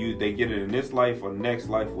 whether they get it in this life or next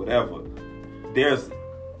life, whatever.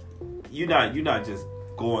 You're not just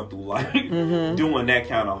going through life doing that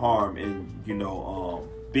kind of harm and, you know,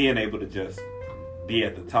 being able to just be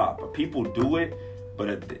at the top. But people do it,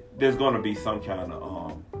 but there's gonna be some kind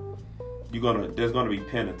of there's gonna be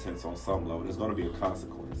penitence on some level. There's gonna be a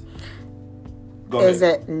consequence. Is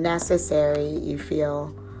it necessary, you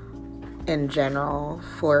feel, in general,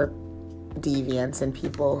 for deviants and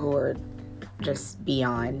people who are just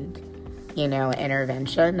beyond, you know,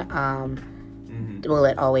 intervention? Will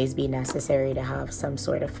it always be necessary to have some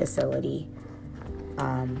sort of facility?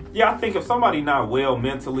 Yeah, I think if somebody not well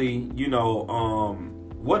mentally, you know,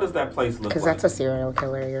 what does that place look like? Because that's a serial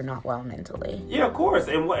killer. You're not well mentally. Yeah, of course.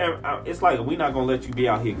 And it's like, we're not going to let you be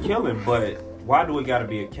out here killing, but why do it got to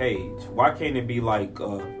be a cage? Why can't it be like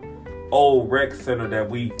old rec center that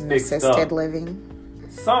we fixed up? Assisted living?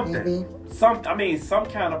 Something. Maybe? Some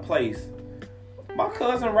kind of place. My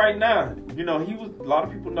cousin right now, you know, a lot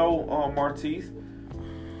of people know Martise.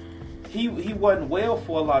 He wasn't well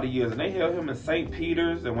for a lot of years, and they held him in St.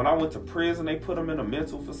 Peter's, and when I went to prison, they put him in a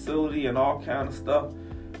mental facility and all kind of stuff.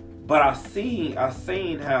 But I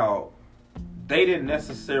seen how they didn't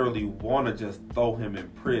necessarily want to just throw him in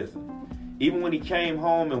prison. Even when he came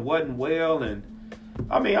home and wasn't well, and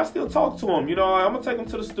I mean, I still talk to him. You know, I'm going to take him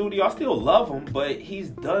to the studio. I still love him, but he's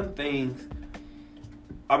done things,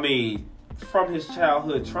 I mean, from his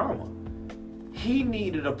childhood trauma. He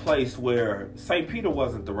needed a place where St. Peter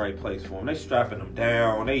wasn't the right place for him. They strapping him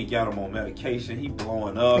down. They got him on medication. He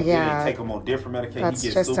blowing up. Yeah. They take him on different medication. That's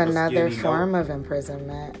just another form of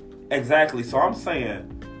imprisonment. Exactly. So I'm saying,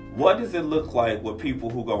 what does it look like with people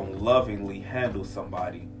who gonna lovingly handle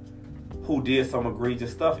somebody who did some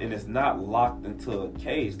egregious stuff and it's not locked into a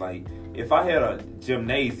cage? Like, if I had a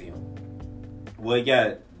gymnasium where you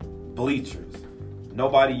got bleachers,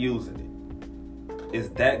 nobody using it, is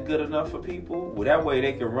that good enough for people? Well, that way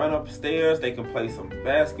they can run upstairs, they can play some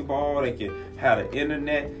basketball, they can have the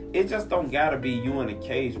internet. It just don't gotta be you in a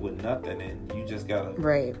cage with nothing, and you just gotta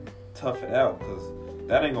tough it out, because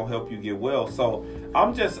that ain't gonna help you get well. So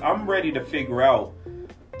I'm ready to figure out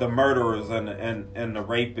the murderers and the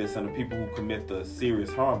rapists and the people who commit the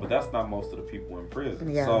serious harm, but that's not most of the people in prison.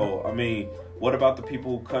 Yeah. So I mean, what about the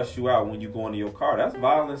people who cuss you out when you go into your car? That's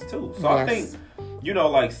violence too. So I think, you know,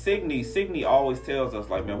 like Signe always tells us,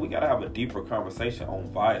 like, man, we gotta have a deeper conversation on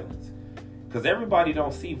violence, because everybody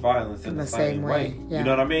don't see violence in the same way. Yeah. You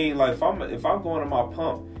know what I mean? Like, if I'm going to my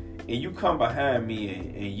pump and you come behind me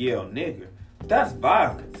and yell nigger, that's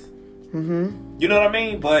violence. Mm-hmm. You know what I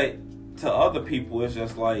mean? But to other people, it's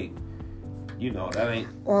just like, you know, that ain't.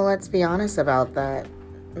 Well, let's be honest about that.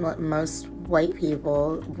 Most white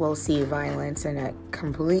people will see violence in a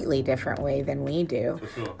completely different way than we do.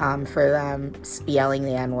 For sure. For them, yelling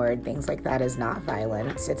the N-word, things like that is not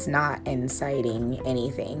violence. It's not inciting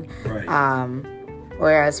anything. Right.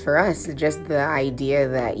 Whereas for us, just the idea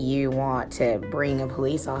that you want to bring a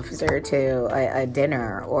police officer to a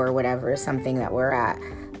dinner or whatever, something that we're at,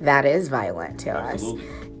 that is violent to Absolutely.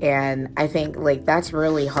 Us. And I think, like, that's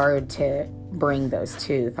really hard to bring those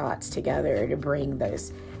two thoughts together, to bring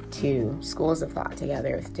those two schools of thought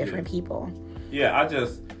together with different people. Yeah,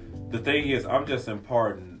 The thing is, I'm just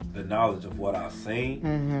imparting the knowledge of what I've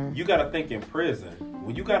seen. You got to think in prison,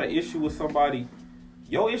 when you got an issue with somebody,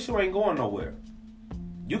 your issue ain't going nowhere.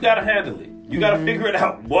 You got to handle it. You got to figure it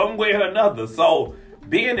out one way or another. So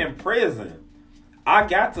being in prison, I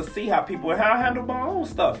got to see how I handle my own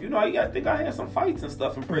stuff. You know, I think I had some fights and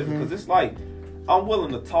stuff in prison because it's like, I'm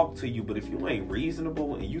willing to talk to you, but if you ain't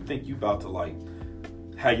reasonable and you think you about to like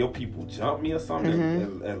have your people jump me or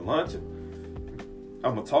something at lunch,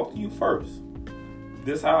 I'm gonna talk to you first.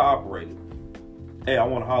 This how I operated. Hey, I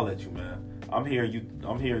want to holler at you, man. I'm hearing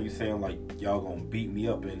you saying like y'all gonna beat me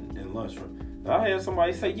up in lunchroom. And I had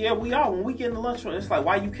somebody say, yeah, we are. When we get in the lunchroom, it's like,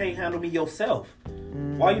 why you can't handle me yourself?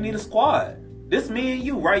 Why you need a squad? This me and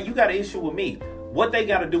you, right? You got an issue with me. What they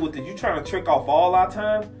got to do with it? You trying to trick off all our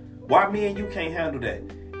time? Why me and you can't handle that?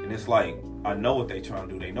 And it's like, I know what they trying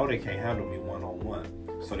to do. They know they can't handle me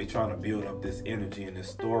one-on-one. So they trying to build up this energy and this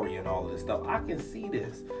story and all of this stuff. I can see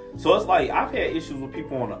this. So it's like, I've had issues with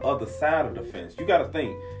people on the other side of the fence. You got to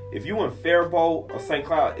think, if you in Faribault or St.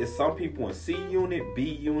 Cloud, it's some people in C unit, B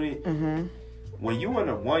unit. When you in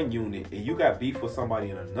a one unit and you got beef with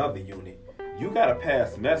somebody in another unit, you got to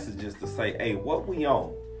pass messages to say, hey, what we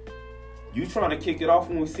on? You trying to kick it off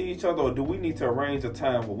when we see each other, or do we need to arrange a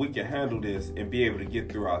time where we can handle this and be able to get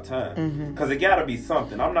through our time? Because it got to be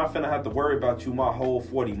something. I'm not finna have to worry about you my whole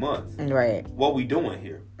 40 months. Right. What we doing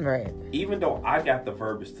here? Right. Even though I got the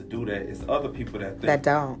verbiage to do that, it's other people that think, that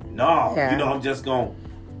don't. No, you know, I'm just going.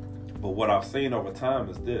 But what I've seen over time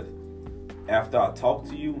is this. After I talk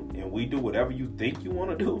to you and we do whatever you think you want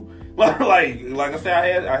to do, like I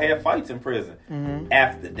said, I had fights in prison.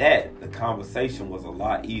 After that, the conversation was a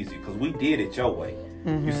lot easier because we did it your way.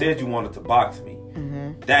 You said you wanted to box me.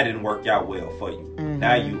 That didn't work out well for you.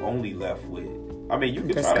 Now you only left with, I mean, you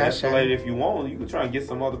can try to escalate it if you want. You can try and get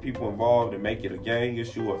some other people involved and make it a gang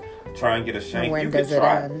issue or try and get a shank. When you does can it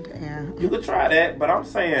try. end? Yeah. You could try that, but I'm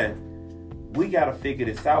saying, we got to figure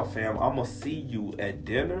this out, fam. I'm going to see you at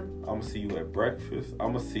dinner. I'm going to see you at breakfast.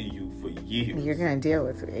 I'm going to see you for years. You're going to deal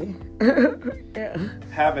with me. Yeah.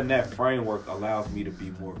 Having that framework allows me to be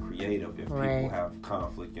more creative if people have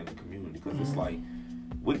conflict in the community. Because it's like,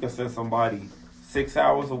 we can send somebody 6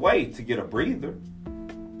 hours away to get a breather.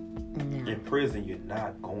 In prison, you're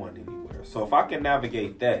not going anywhere. So if I can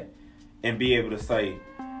navigate that and be able to say,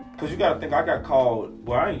 because you got to think, I got called,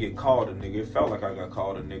 well, I didn't get called a nigga. It felt like I got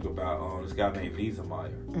called a nigga about this guy named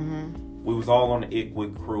Wiesemeyer. We was all on the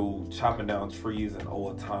Ickwick crew, chopping down trees in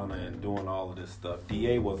Owatonna and doing all of this stuff.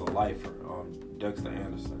 DA was a lifer, Dexter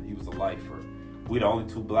Anderson. He was a lifer. We the only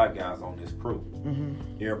two black guys on this crew.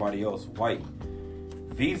 Everybody else white.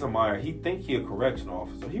 Wiesemeyer, he think he a correctional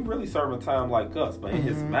officer. He really serving time like us, but in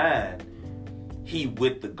his mind, he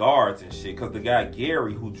with the guards and shit. Because the guy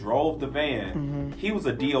Gary who drove the van, he was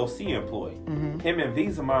a DOC employee. Him and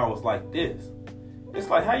Wiesemeyer was like this. It's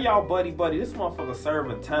like, how y'all buddy? This motherfucker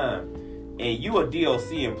serving time, and you a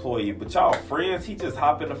DOC employee, but y'all friends. He just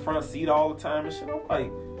hop in the front seat all the time and shit. I'm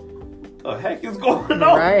like, what the heck is going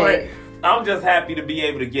on? But I'm just happy to be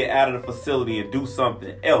able to get out of the facility and do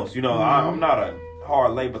something else. You know, I'm not a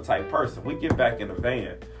hard labor type person. We get back in the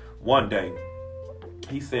van one day.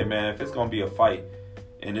 He said, man, if it's gonna be a fight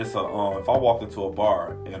and it's if I walk into a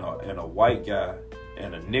bar and a white guy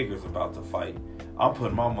and a nigger's about to fight, I'm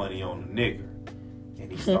putting my money on the nigger.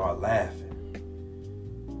 And he started laughing.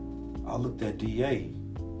 I looked at DA.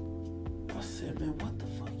 I said, man, what the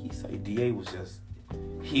fuck? He said DA was just,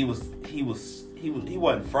 he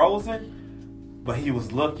wasn't frozen, but he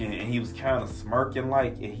was looking and he was kind of smirking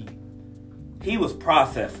like, and he was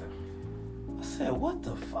processing. I said, what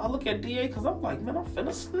the fuck? I look at DA because I'm like, man, I'm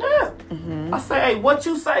finna snap. I say, hey, what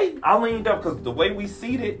you say? I leaned up because the way we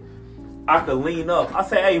seated, I could lean up. I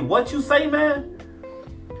say, hey, what you say, man?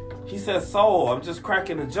 He said, so, I'm just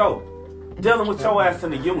cracking a joke. Dealing with your ass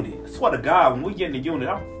in the unit. I swear to God, when we get in the unit,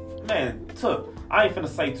 I ain't finna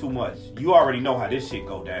say too much. You already know how this shit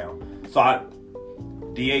go down. So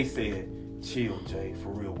DA said, chill, Jay, for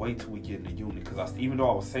real. Wait till we get in the unit. Because even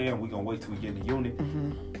though I was saying we gonna wait till we get in the unit,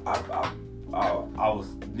 I was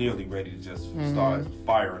nearly ready to just start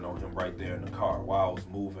firing on him right there in the car while I was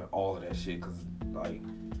moving all of that shit. Because, like,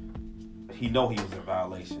 he know he was in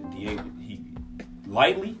violation. DA, he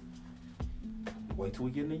lightly, wait till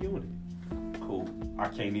we get in the unit. Cool. I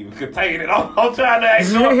can't even contain it. I'm trying to act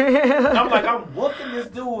drunk. I'm like, I'm whooping this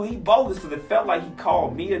dude. He bogus because it felt like he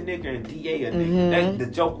called me a nigga and DA a nigga. The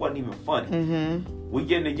joke wasn't even funny. We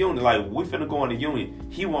get in the unit, like, we finna go in the unit.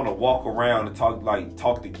 He want to walk around and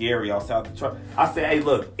talk to Gary outside the truck. I said, hey,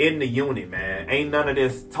 look, in the unit, man. Ain't none of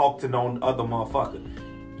this talk to no other motherfucker.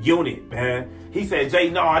 Unit, man. He said, Jay,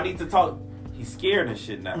 no, I need to talk. He's scared and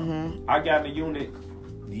shit now. I got in the unit.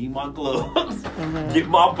 need my gloves, get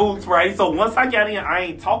my boots right. So once I got in, I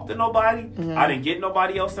ain't talked to nobody. I didn't get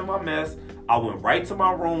nobody else in my mess. I went right to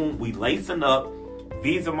my room. We lacing up.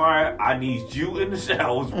 Visa Maya, I need you in the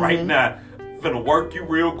showers right now. Finna work you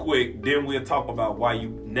real quick. Then we'll talk about why you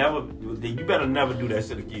better never do that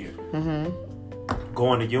shit again.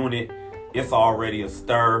 Going to unit, it's already a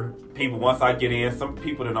stir. People, once I get in, some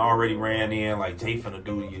people that already ran in, like Jay finna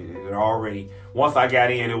do you. They're already, once I got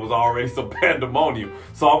in, it was already some pandemonium.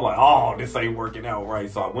 So I'm like, oh, this ain't working out right.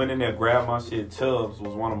 So I went in there, grabbed my shit. Chubbs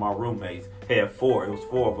was one of my roommates. Had 4. It was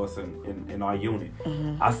 4 of us in our unit.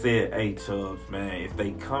 I said, hey, Chubbs, man, if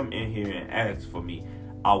they come in here and ask for me,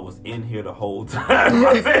 I was in here the whole time.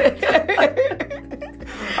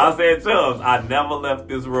 I said, Chubbs, I never left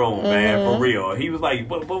this room, man, for real. He was like,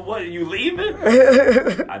 but what, are you leaving?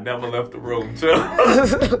 I never left the room,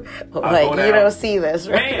 Chubbs. Like, you don't see this,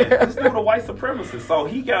 right? Man, this dude a white supremacist. So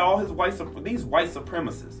he got all his these white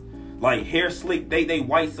supremacists. Like, hair sleek, they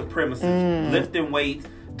white supremacists. Lifting weights,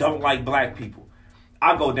 don't like black people.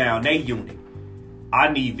 I go down, they unit. I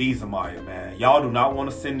need Visa Maya, man. Y'all do not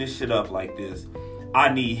want to send this shit up like this.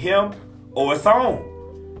 I need him or it's on.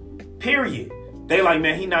 Period. They like,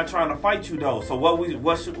 man, he not trying to fight you though. So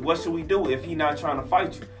what should we do if he not trying to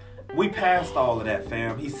fight you? We passed all of that,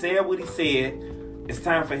 fam. He said what he said. It's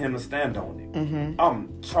time for him to stand on it.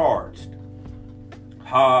 I'm charged.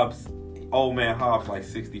 Hobbs, old man Hobbs, like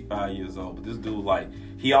 65 years old, but this dude, like,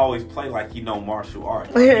 he always play like he know martial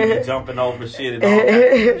arts. Like, he be jumping over shit and all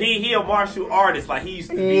that. He a martial artist, like he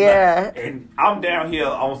used to be. Like, and I'm down here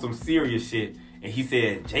on some serious shit. And he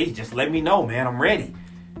said, Jay, just let me know, man. I'm ready.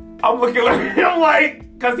 I'm looking at him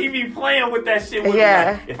like, because he be playing with that shit with me.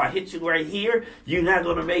 Like, if I hit you right here, you're not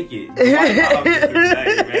going to make it.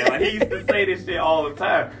 Like, he used to say this shit all the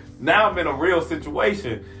time. Now I'm in a real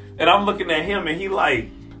situation. And I'm looking at him and he like,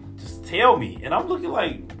 just tell me. And I'm looking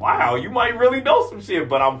like, wow, you might really know some shit.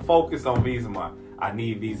 But I'm focused on Visa Maya. I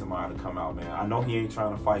need Visa Maya to come out, man. I know he ain't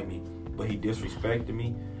trying to fight me, but he disrespected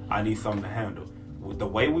me. I need something to handle. With the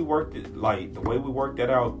way we worked that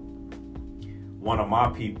out, one of my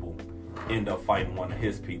people ended up fighting one of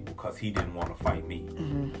his people because he didn't want to fight me.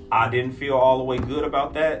 I didn't feel all the way good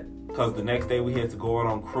about that because the next day we had to go out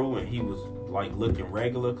on crew and he was like looking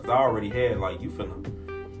regular because I already had like, you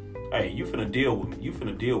finna deal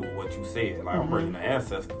with what you said. Like, I'm bringing the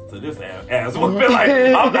ancestors to this ass whooping. Like,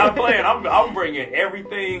 I'm not playing. I'm bringing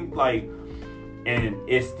everything, like. And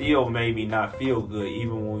it still made me not feel good.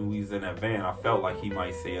 Even when we was in that van, I felt like he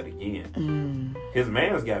might say it again. His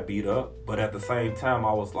mans got beat up, but at the same time,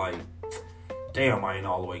 I was like, damn, I ain't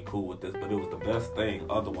all the way cool with this. But it was the best thing.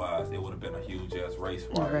 Otherwise, it would have been a huge-ass race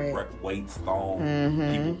where weights thrown,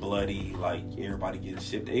 people bloody, like, everybody getting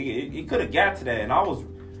shipped. It could have got to that, and I was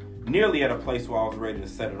nearly at a place where I was ready to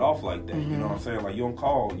set it off like that. You know what I'm saying? Like, you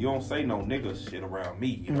don't say no nigga shit around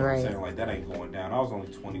me. You know what I'm saying? Like, that ain't going down. I was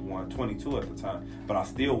only 21, 22 at the time. But I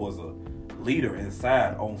still was a leader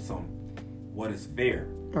inside on some what is fair.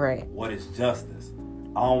 Right. What is justice.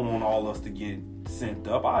 I don't want all us to get sent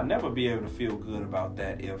up. I'd never be able to feel good about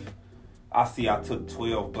that if I took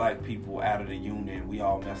 12 black people out of the union. We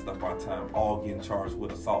all messed up our time. All getting charged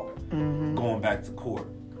with assault. Going back to court.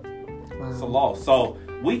 Wow. It's a loss. So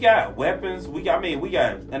we got weapons. We got,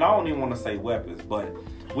 and I don't even want to say weapons, but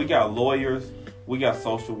we got lawyers. We got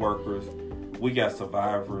social workers. We got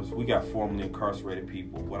survivors. We got formerly incarcerated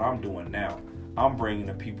people. What I'm doing now, I'm bringing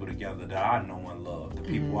the people together that I know and love. The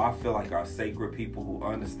people I feel like are sacred people who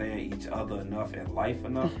understand each other enough and life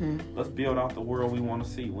enough. Let's build out the world we want to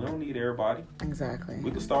see. We don't need everybody. Exactly.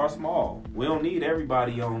 We can start small. We don't need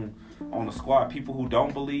everybody on the squad. People who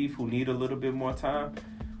don't believe, who need a little bit more time.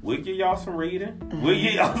 We'll give y'all some reading. We'll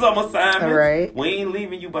give y'all some assignments. Right. We ain't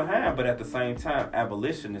leaving you behind, but at the same time,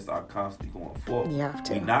 abolitionists are constantly going forward. You have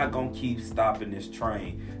to. We're not going to keep stopping this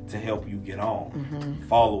train to help you get on.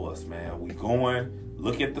 Follow us, man. We going.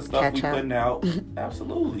 Look at the stuff we putting out.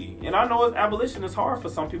 Absolutely. And I know abolition is hard for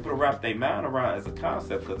some people to wrap their mind around as a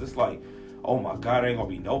concept because it's like, oh my God, ain't going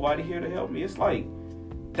to be nobody here to help me. It's like,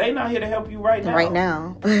 they not here to help you right now. Right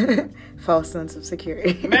now. False sense of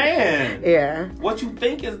security. Man. Yeah. What you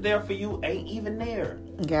think is there for you ain't even there.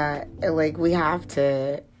 Yeah. Like, we have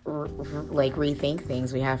to, rethink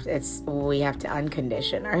things. We have to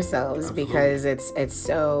uncondition ourselves. Absolutely. Because it's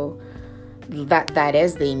so... That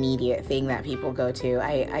is the immediate thing that people go to.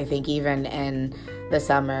 I think even in the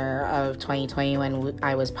summer of 2020 when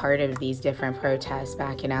I was part of these different protests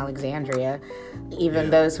back in Alexandria, even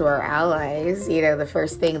those who are allies, the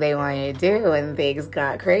first thing they wanted to do when things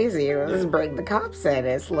got crazy was bring the cops in.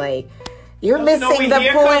 It's like, you're missing the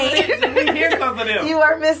point. We here because of them. You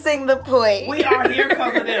are missing the point. We are here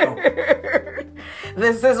because of them.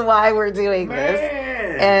 This is why we're doing this.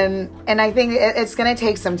 And I think it's going to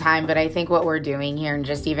take some time, but I think what we're doing here and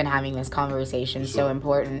just even having this conversation is so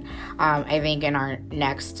important. I think in our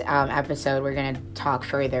next episode, we're going to talk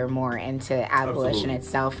further more into abolition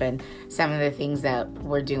itself and some of the things that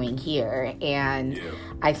we're doing here. And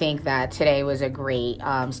I think that today was a great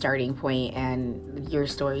starting point, and your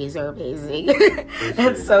stories are amazing.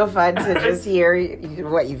 It's so fun to just hear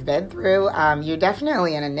what you've been through. You're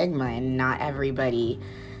definitely an enigma, and not everybody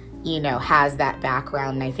has that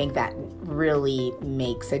background, and I think that really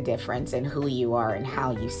makes a difference in who you are and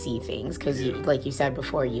how you see things, because like you said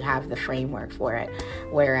before, you have the framework for it,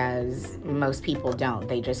 whereas most people don't.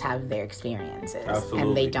 They just have their experiences. Absolutely.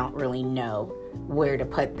 And they don't really know where to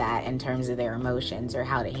put that in terms of their emotions or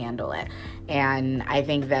how to handle it. And I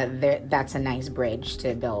think that that's a nice bridge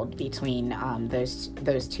to build between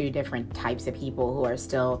those two different types of people who are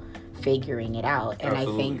still figuring it out. And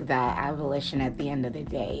Absolutely. I think that abolition at the end of the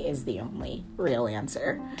day is the only real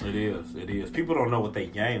answer. It is. People don't know what they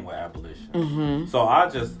gain with abolition. Mm-hmm. So I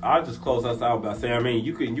just close us out by saying, I mean,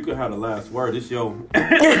 you can have the last word. It's your joint,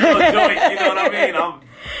 you know what I mean? I'm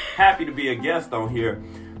happy to be a guest on here.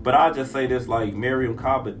 But I just say this, like, Mariam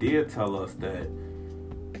Kaba did tell us that,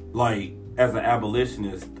 like, as an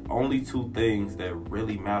abolitionist, only two things that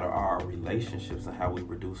really matter are our relationships and how we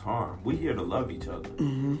reduce harm. We're here to love each other.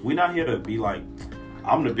 Mm-hmm. We're not here to be like,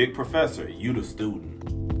 I'm the big professor, you the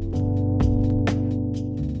student.